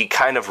 he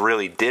kind of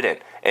really didn't.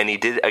 And he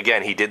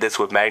did this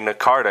with Magna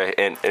Carta,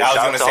 and shout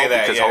out to Hov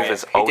because Hov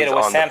is always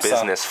on the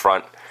business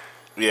front.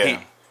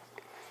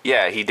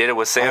 He did it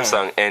with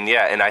Samsung,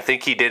 and I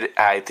think he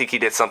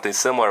did something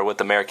similar with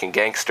American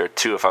Gangster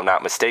too, if I'm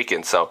not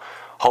mistaken. So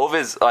Hov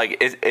is like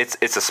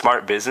it's a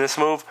smart business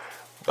move,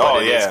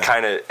 but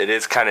it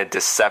is kind of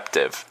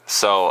deceptive.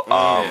 So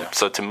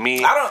so to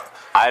me, I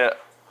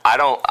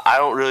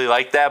don't really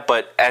like that.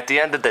 But at the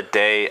end of the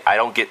day, I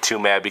don't get too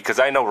mad because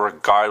I know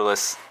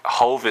regardless,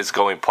 Hov is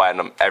going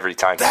platinum every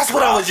time. That's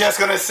what I was just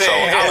gonna say.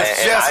 I was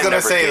just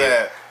gonna say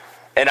that.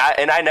 And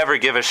I never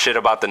give a shit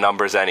about the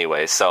numbers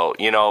anyway. So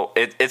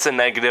it's a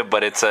negative,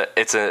 but it's a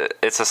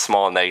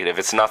small negative.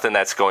 It's nothing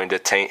that's going to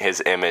taint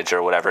his image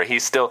or whatever.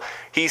 He's still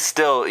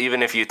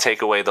even if you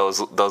take away those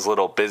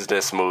little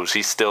business moves,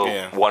 he's still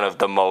one of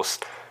the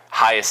most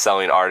highest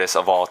selling artists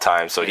of all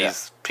time. So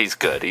he's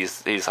good.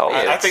 He's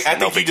I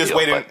think you just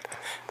waiting.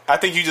 I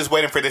think you're just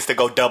waiting for this to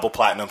go double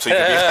platinum so you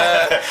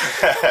can be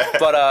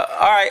But all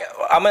right,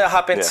 I'm gonna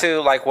hop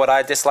into like what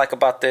I dislike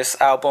about this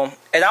album,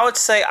 and I would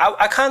say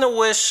I kind of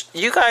wish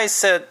you guys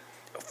said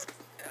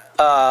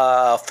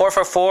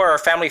 444 or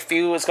Family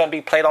Feud was gonna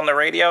be played on the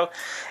radio.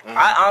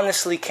 I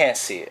honestly can't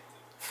see it.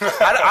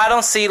 I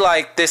don't see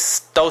like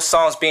those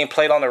songs being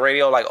played on the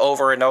radio like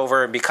over and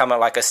over and becoming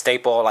like a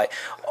staple. Like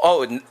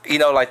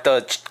like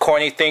the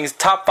corny things,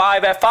 top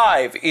 5 at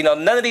 5.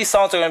 None of these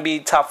songs are gonna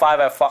be top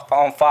 5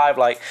 on 5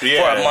 like for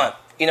a month.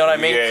 You know what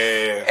I mean?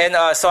 And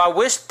so I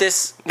wish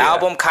this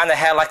album kind of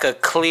had like a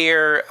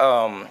clear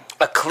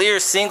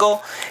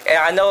single. And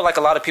I know like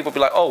a lot of people be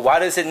like, oh, why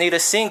does it need a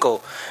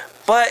single?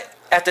 But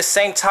at the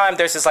same time,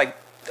 there's this like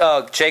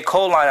J.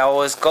 Cole line I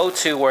always go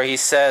to where he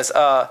says,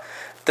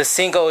 the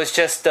single is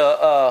just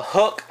a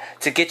hook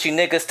to get you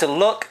niggas to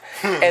look,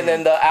 and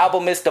then the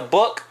album is the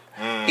book.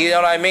 You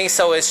know what I mean?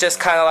 So it's just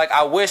kind of like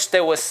I wish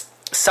there was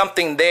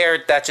something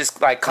there that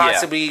just like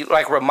constantly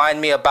like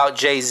remind me about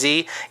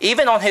Jay-Z.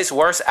 Even on his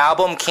worst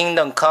album,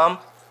 Kingdom Come,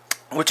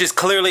 which is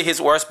clearly his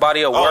worst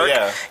body of work.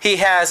 He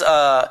has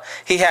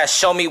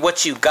Show Me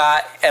What You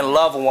Got and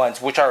Loved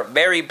Ones, which are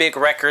very big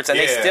records, and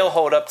they still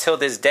hold up till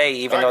this day,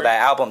 even though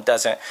that album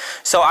doesn't.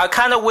 So I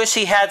kind of wish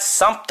he had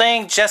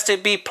something just to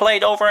be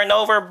played over and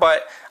over,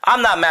 but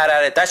I'm not mad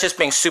at it. That's just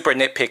being super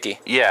nitpicky.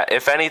 Yeah,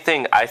 if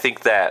anything, I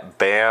think that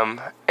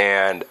Bam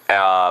and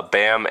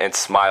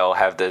Smile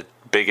have the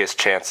biggest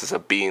chances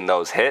of being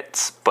those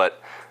hits,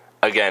 but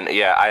again,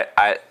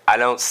 I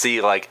don't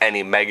see like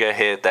any mega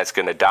hit that's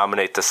going to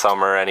dominate the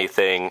summer or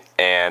anything,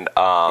 and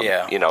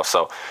you know,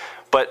 so,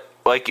 but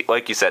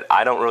like you said,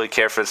 I don't really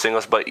care for the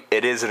singles, but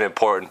it is an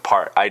important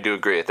part. I do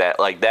agree with that.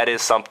 Like that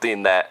is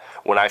something that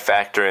when I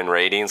factor in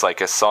ratings,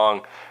 like a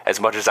song, as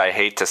much as I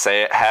hate to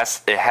say it, has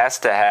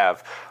to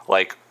have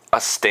like a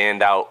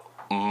standout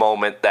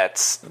moment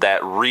that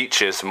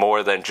reaches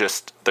more than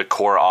just the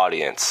core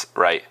audience,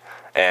 right?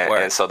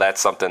 And so that's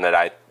something that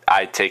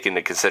I take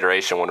into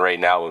consideration when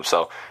rating albums.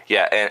 So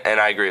yeah, and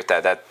I agree with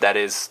that. That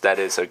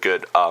is a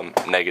good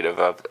negative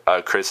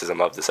of criticism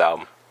of this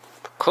album.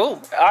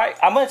 Cool. All right,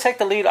 I'm gonna take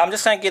the lead. I'm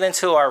just gonna get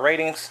into our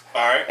ratings.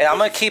 All right, and I'm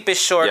gonna keep it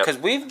short because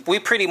we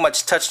pretty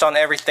much touched on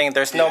everything.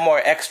 There's no more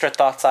extra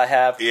thoughts I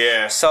have.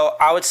 Yeah. So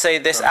I would say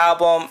this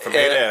album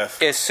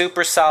is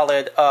super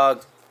solid.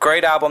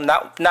 Great album.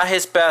 Not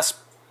his best,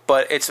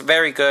 but it's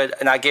very good,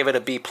 and I give it a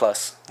B+.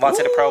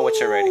 Monte the Pro, what's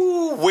your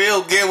rating?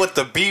 We'll get with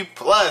the B+.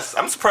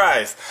 I'm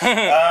surprised. When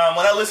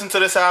I listen to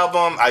this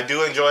album, I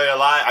do enjoy it a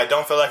lot. I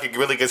don't feel like it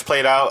really gets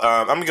played out.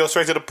 I'm gonna go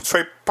straight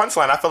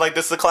punchline. I feel like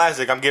this is a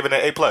classic. I'm giving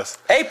it A+.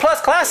 A+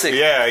 classic.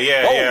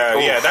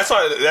 Yeah. That's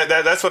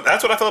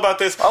what I feel about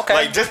this. Okay.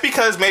 Like just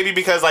because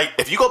like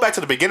if you go back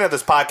to the beginning of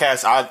this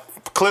podcast, I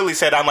clearly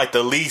said I'm like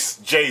the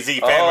least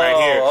Jay-Z fan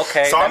right here.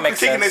 Okay. So I'm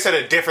critiquing this at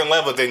a different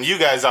level than you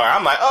guys are.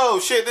 I'm like, oh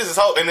shit, this is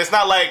hope, and it's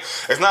not like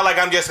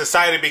I'm just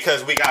excited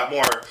because we got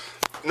more.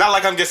 Not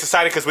like I'm just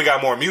excited because we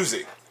got more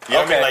music. You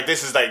know what I mean? Like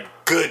this is like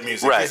good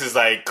music. Right. This is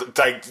like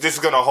this is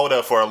gonna hold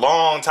up for a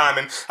long time,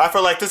 and I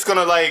feel like this is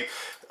gonna like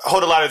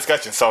hold a lot of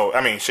discussion. So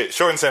I mean, shit,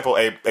 short and simple,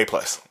 A+.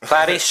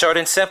 Platty, short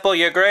and simple.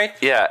 Your grade?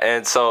 Yeah,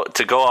 and so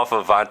to go off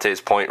of Vontae's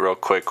point real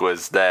quick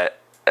was that.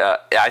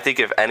 I think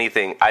if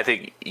anything, I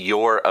think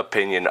your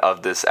opinion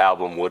of this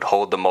album would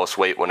hold the most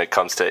weight when it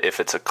comes to if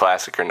it's a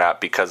classic or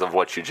not, because of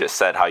what you just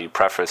said, how you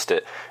prefaced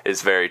it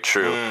is very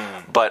true.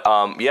 But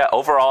yeah,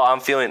 overall, I'm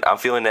feeling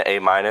an A-.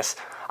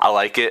 I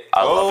like it.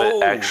 I love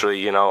it. Actually,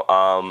 you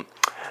know,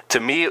 to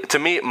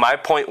me, my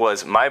point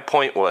was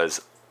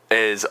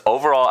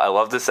overall, I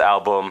love this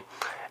album,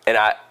 and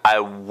I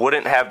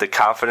wouldn't have the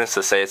confidence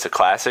to say it's a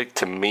classic.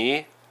 To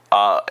me.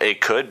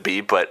 It could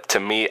be, but to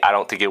me, I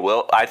don't think it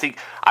will. I think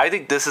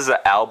this is an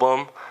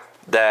album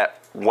that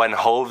when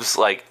Hov's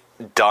like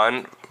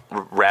done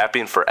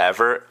rapping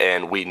forever,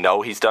 and we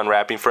know he's done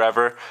rapping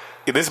forever.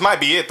 This might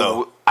be it,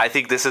 though. I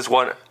think this is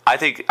one. I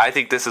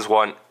think this is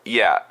one.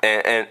 Yeah,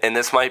 and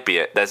this might be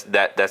it.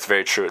 That's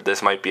very true.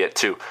 This might be it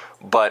too.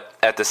 But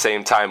at the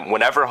same time,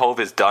 whenever Hov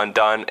is done,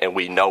 and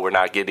we know we're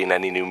not getting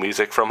any new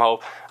music from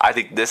Hov, I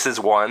think this is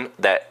one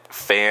that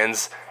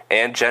fans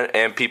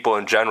and people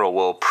in general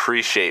will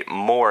appreciate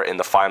more in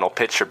the final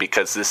picture,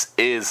 because this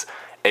is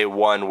a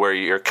one where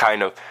you're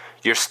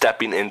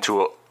stepping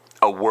into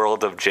a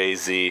world of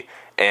Jay-Z,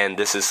 and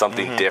this is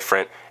something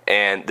different,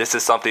 and this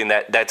is something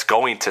that's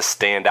going to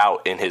stand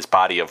out in his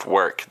body of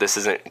work. This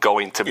isn't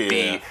going to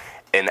be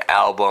an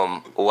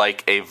album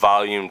like a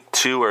Volume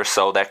 2 or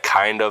so that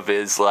kind of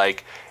is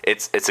like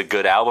it's a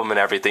good album and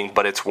everything,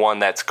 but it's one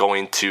that's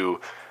going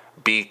to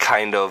be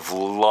kind of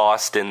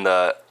lost in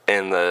the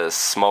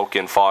smoke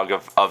and fog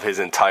of his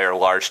entire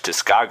large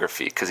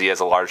discography, because he has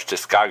a large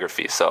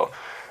discography. So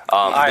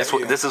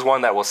this is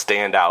one that will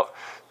stand out.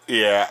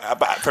 Yeah,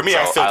 but for me,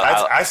 so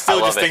I still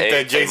just think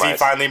that Jay-Z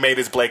finally made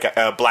his black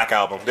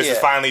album. This is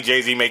finally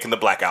Jay-Z making the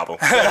black album.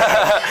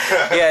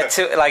 Yeah,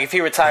 like if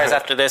he retires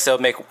after this, it'll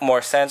make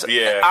more sense.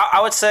 Yeah,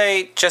 I would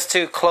say, just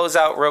to close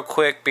out real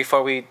quick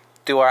before we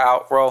do our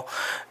outro,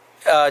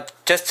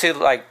 just to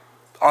like,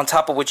 on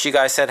top of what you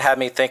guys said, had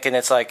me thinking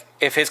it's like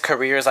if his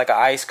career is like an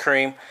ice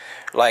cream,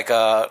 like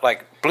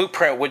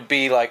Blueprint would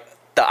be like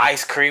the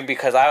ice cream,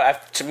 because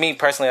to me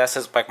personally, that's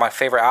just like my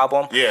favorite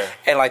album. Yeah.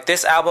 And like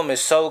this album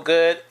is so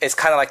good, it's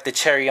kind of like the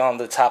cherry on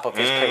the top of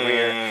his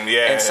career.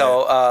 Yeah. And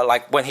so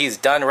like when he's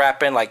done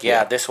rapping, like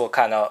this will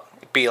kind of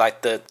be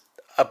like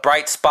a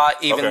bright spot,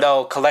 even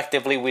though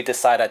collectively we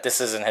decide that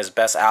this isn't his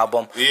best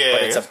album,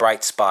 but it's a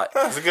bright spot.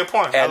 That's a good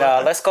point. And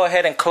let's go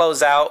ahead and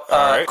close out.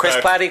 Right. Chris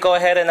Platty, go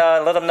ahead and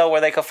let them know where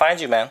they can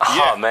find you, man.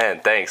 Oh man,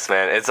 thanks,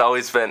 man. It's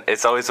always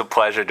a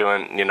pleasure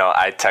doing. You know,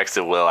 I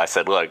texted Will. I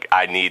said, look,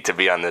 I need to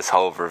be on this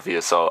Hov review,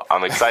 so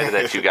I'm excited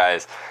that you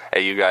guys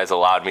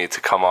allowed me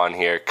to come on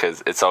here,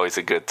 because it's always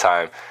a good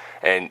time.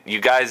 And you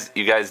guys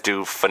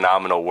do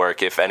phenomenal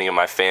work. If any of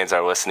my fans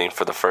are listening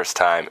for the first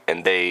time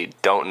and they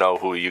don't know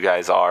who you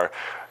guys are,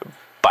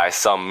 by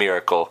some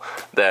miracle,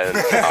 then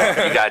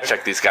you gotta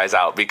check these guys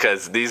out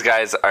because these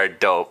guys are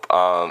dope.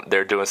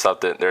 They're doing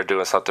something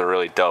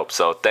really dope.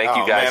 So thank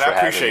you guys for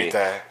having me. I appreciate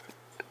that.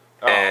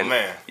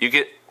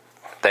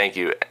 Thank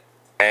you.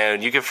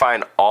 And you can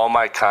find all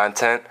my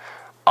content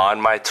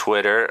on my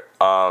Twitter,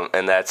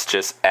 and that's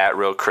just at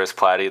Real Chris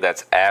Platty.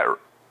 That's at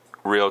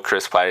Real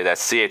Chris Platty. That's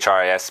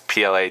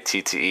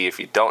ChrisPlatte. If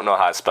you don't know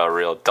how to spell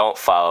real, don't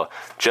follow.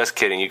 Just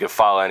kidding. You can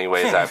follow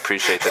anyways. I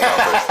appreciate the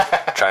numbers.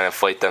 Trying to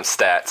inflate them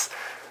stats.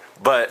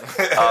 But,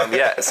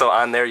 so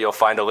on there you'll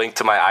find a link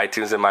to my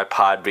iTunes and my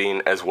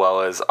Podbean, as well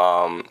as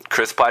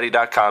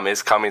ChrisPlatty.com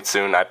is coming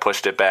soon. I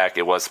pushed it back.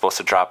 It was supposed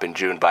to drop in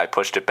June, but I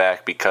pushed it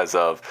back because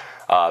of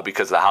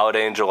the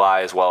holiday in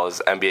July, as well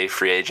as NBA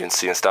free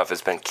agency and stuff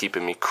has been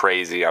keeping me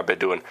crazy. I've been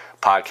doing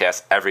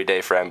podcasts every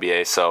day for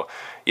NBA. So,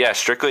 yeah,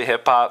 Strictly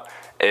Hip Hop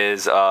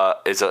is a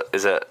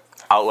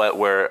outlet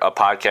where a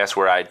podcast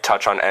where I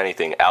touch on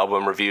anything,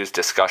 album reviews,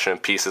 discussion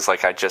pieces.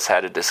 Like I just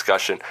had a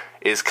discussion,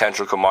 is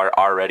Kendrick Lamar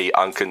already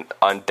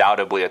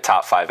undoubtedly a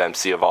top 5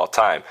 MC of all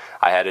time?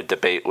 I had a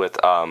debate with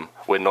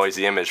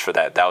Noisy Image for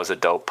that. That was a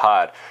dope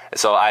pod.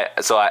 So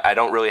I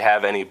don't really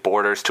have any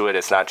borders to it.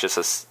 It's not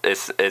just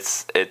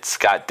it's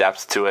got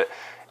depth to it.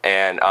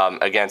 And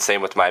again,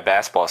 same with my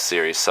basketball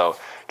series. So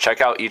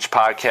check out each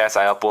podcast.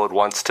 I upload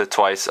once to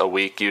twice a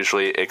week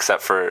usually,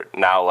 except for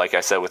now, like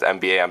I said, with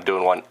NBA, I'm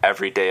doing one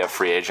every day of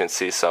free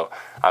agency. So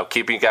I'm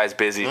keeping you guys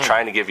busy,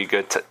 trying to give you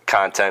good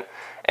content.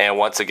 And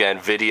once again,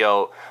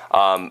 video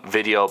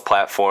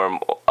platform,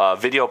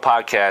 video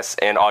podcasts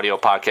and audio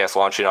podcasts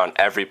launching on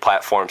every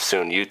platform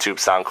soon. YouTube,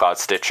 SoundCloud,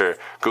 Stitcher,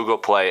 Google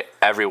Play,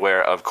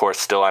 everywhere. Of course,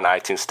 still on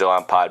iTunes, still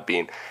on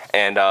Podbean.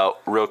 And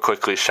real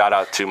quickly, shout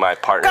out to my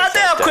partner.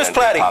 Goddamn, Chris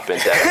Platty.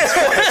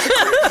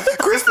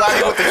 Chris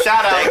Platty with the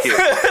shout out. Thank you.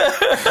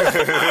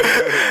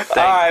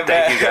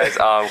 Thank you guys.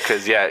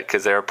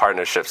 Because they're a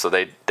partnership, so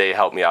they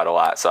help me out a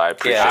lot. So I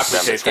appreciate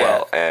them as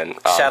well. And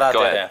shout out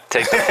go Dada. ahead,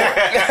 take the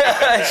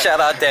floor.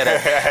 Shout out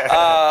Dada.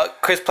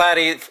 Chris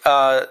Platty,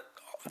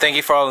 thank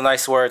you for all the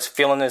nice words.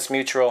 Feeling is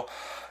mutual.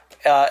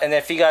 And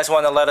if you guys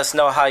want to let us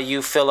know how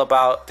you feel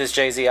about this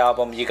Jay-Z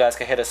album, you guys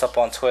can hit us up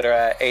on Twitter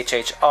at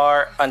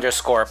HHR_pod.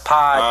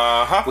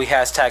 We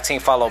hashtag Team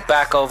Follow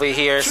Back over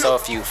here. So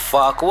if you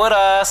fuck with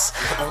us,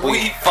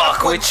 we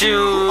fuck with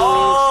you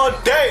all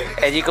day.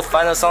 And you can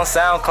find us on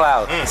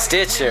SoundCloud,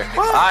 Stitcher,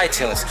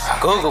 iTunes,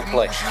 Google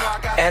Play,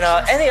 and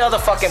any other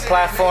fucking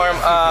platform.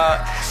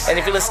 And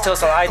if you listen to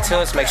us on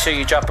iTunes, make sure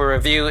you drop a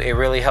review. It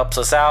really helps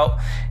us out.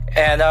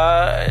 And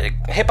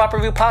Hip Hop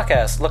Review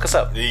Podcast, look us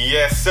up.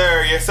 Yes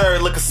sir,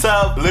 look us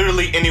up.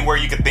 Literally anywhere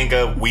you can think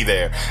of, we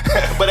there.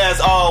 But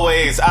as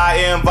always, I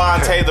am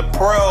Vontae the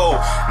Pro,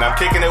 and I'm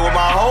kicking it with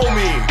my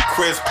homie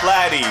Chris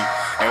Platty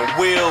and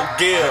Will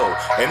Gill.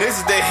 And this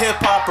is the Hip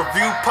Hop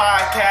Review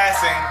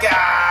Podcast, and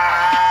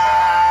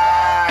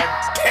god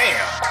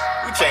damn,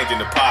 we changing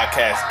the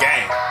podcast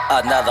game.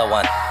 Another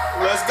one.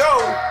 Let's go.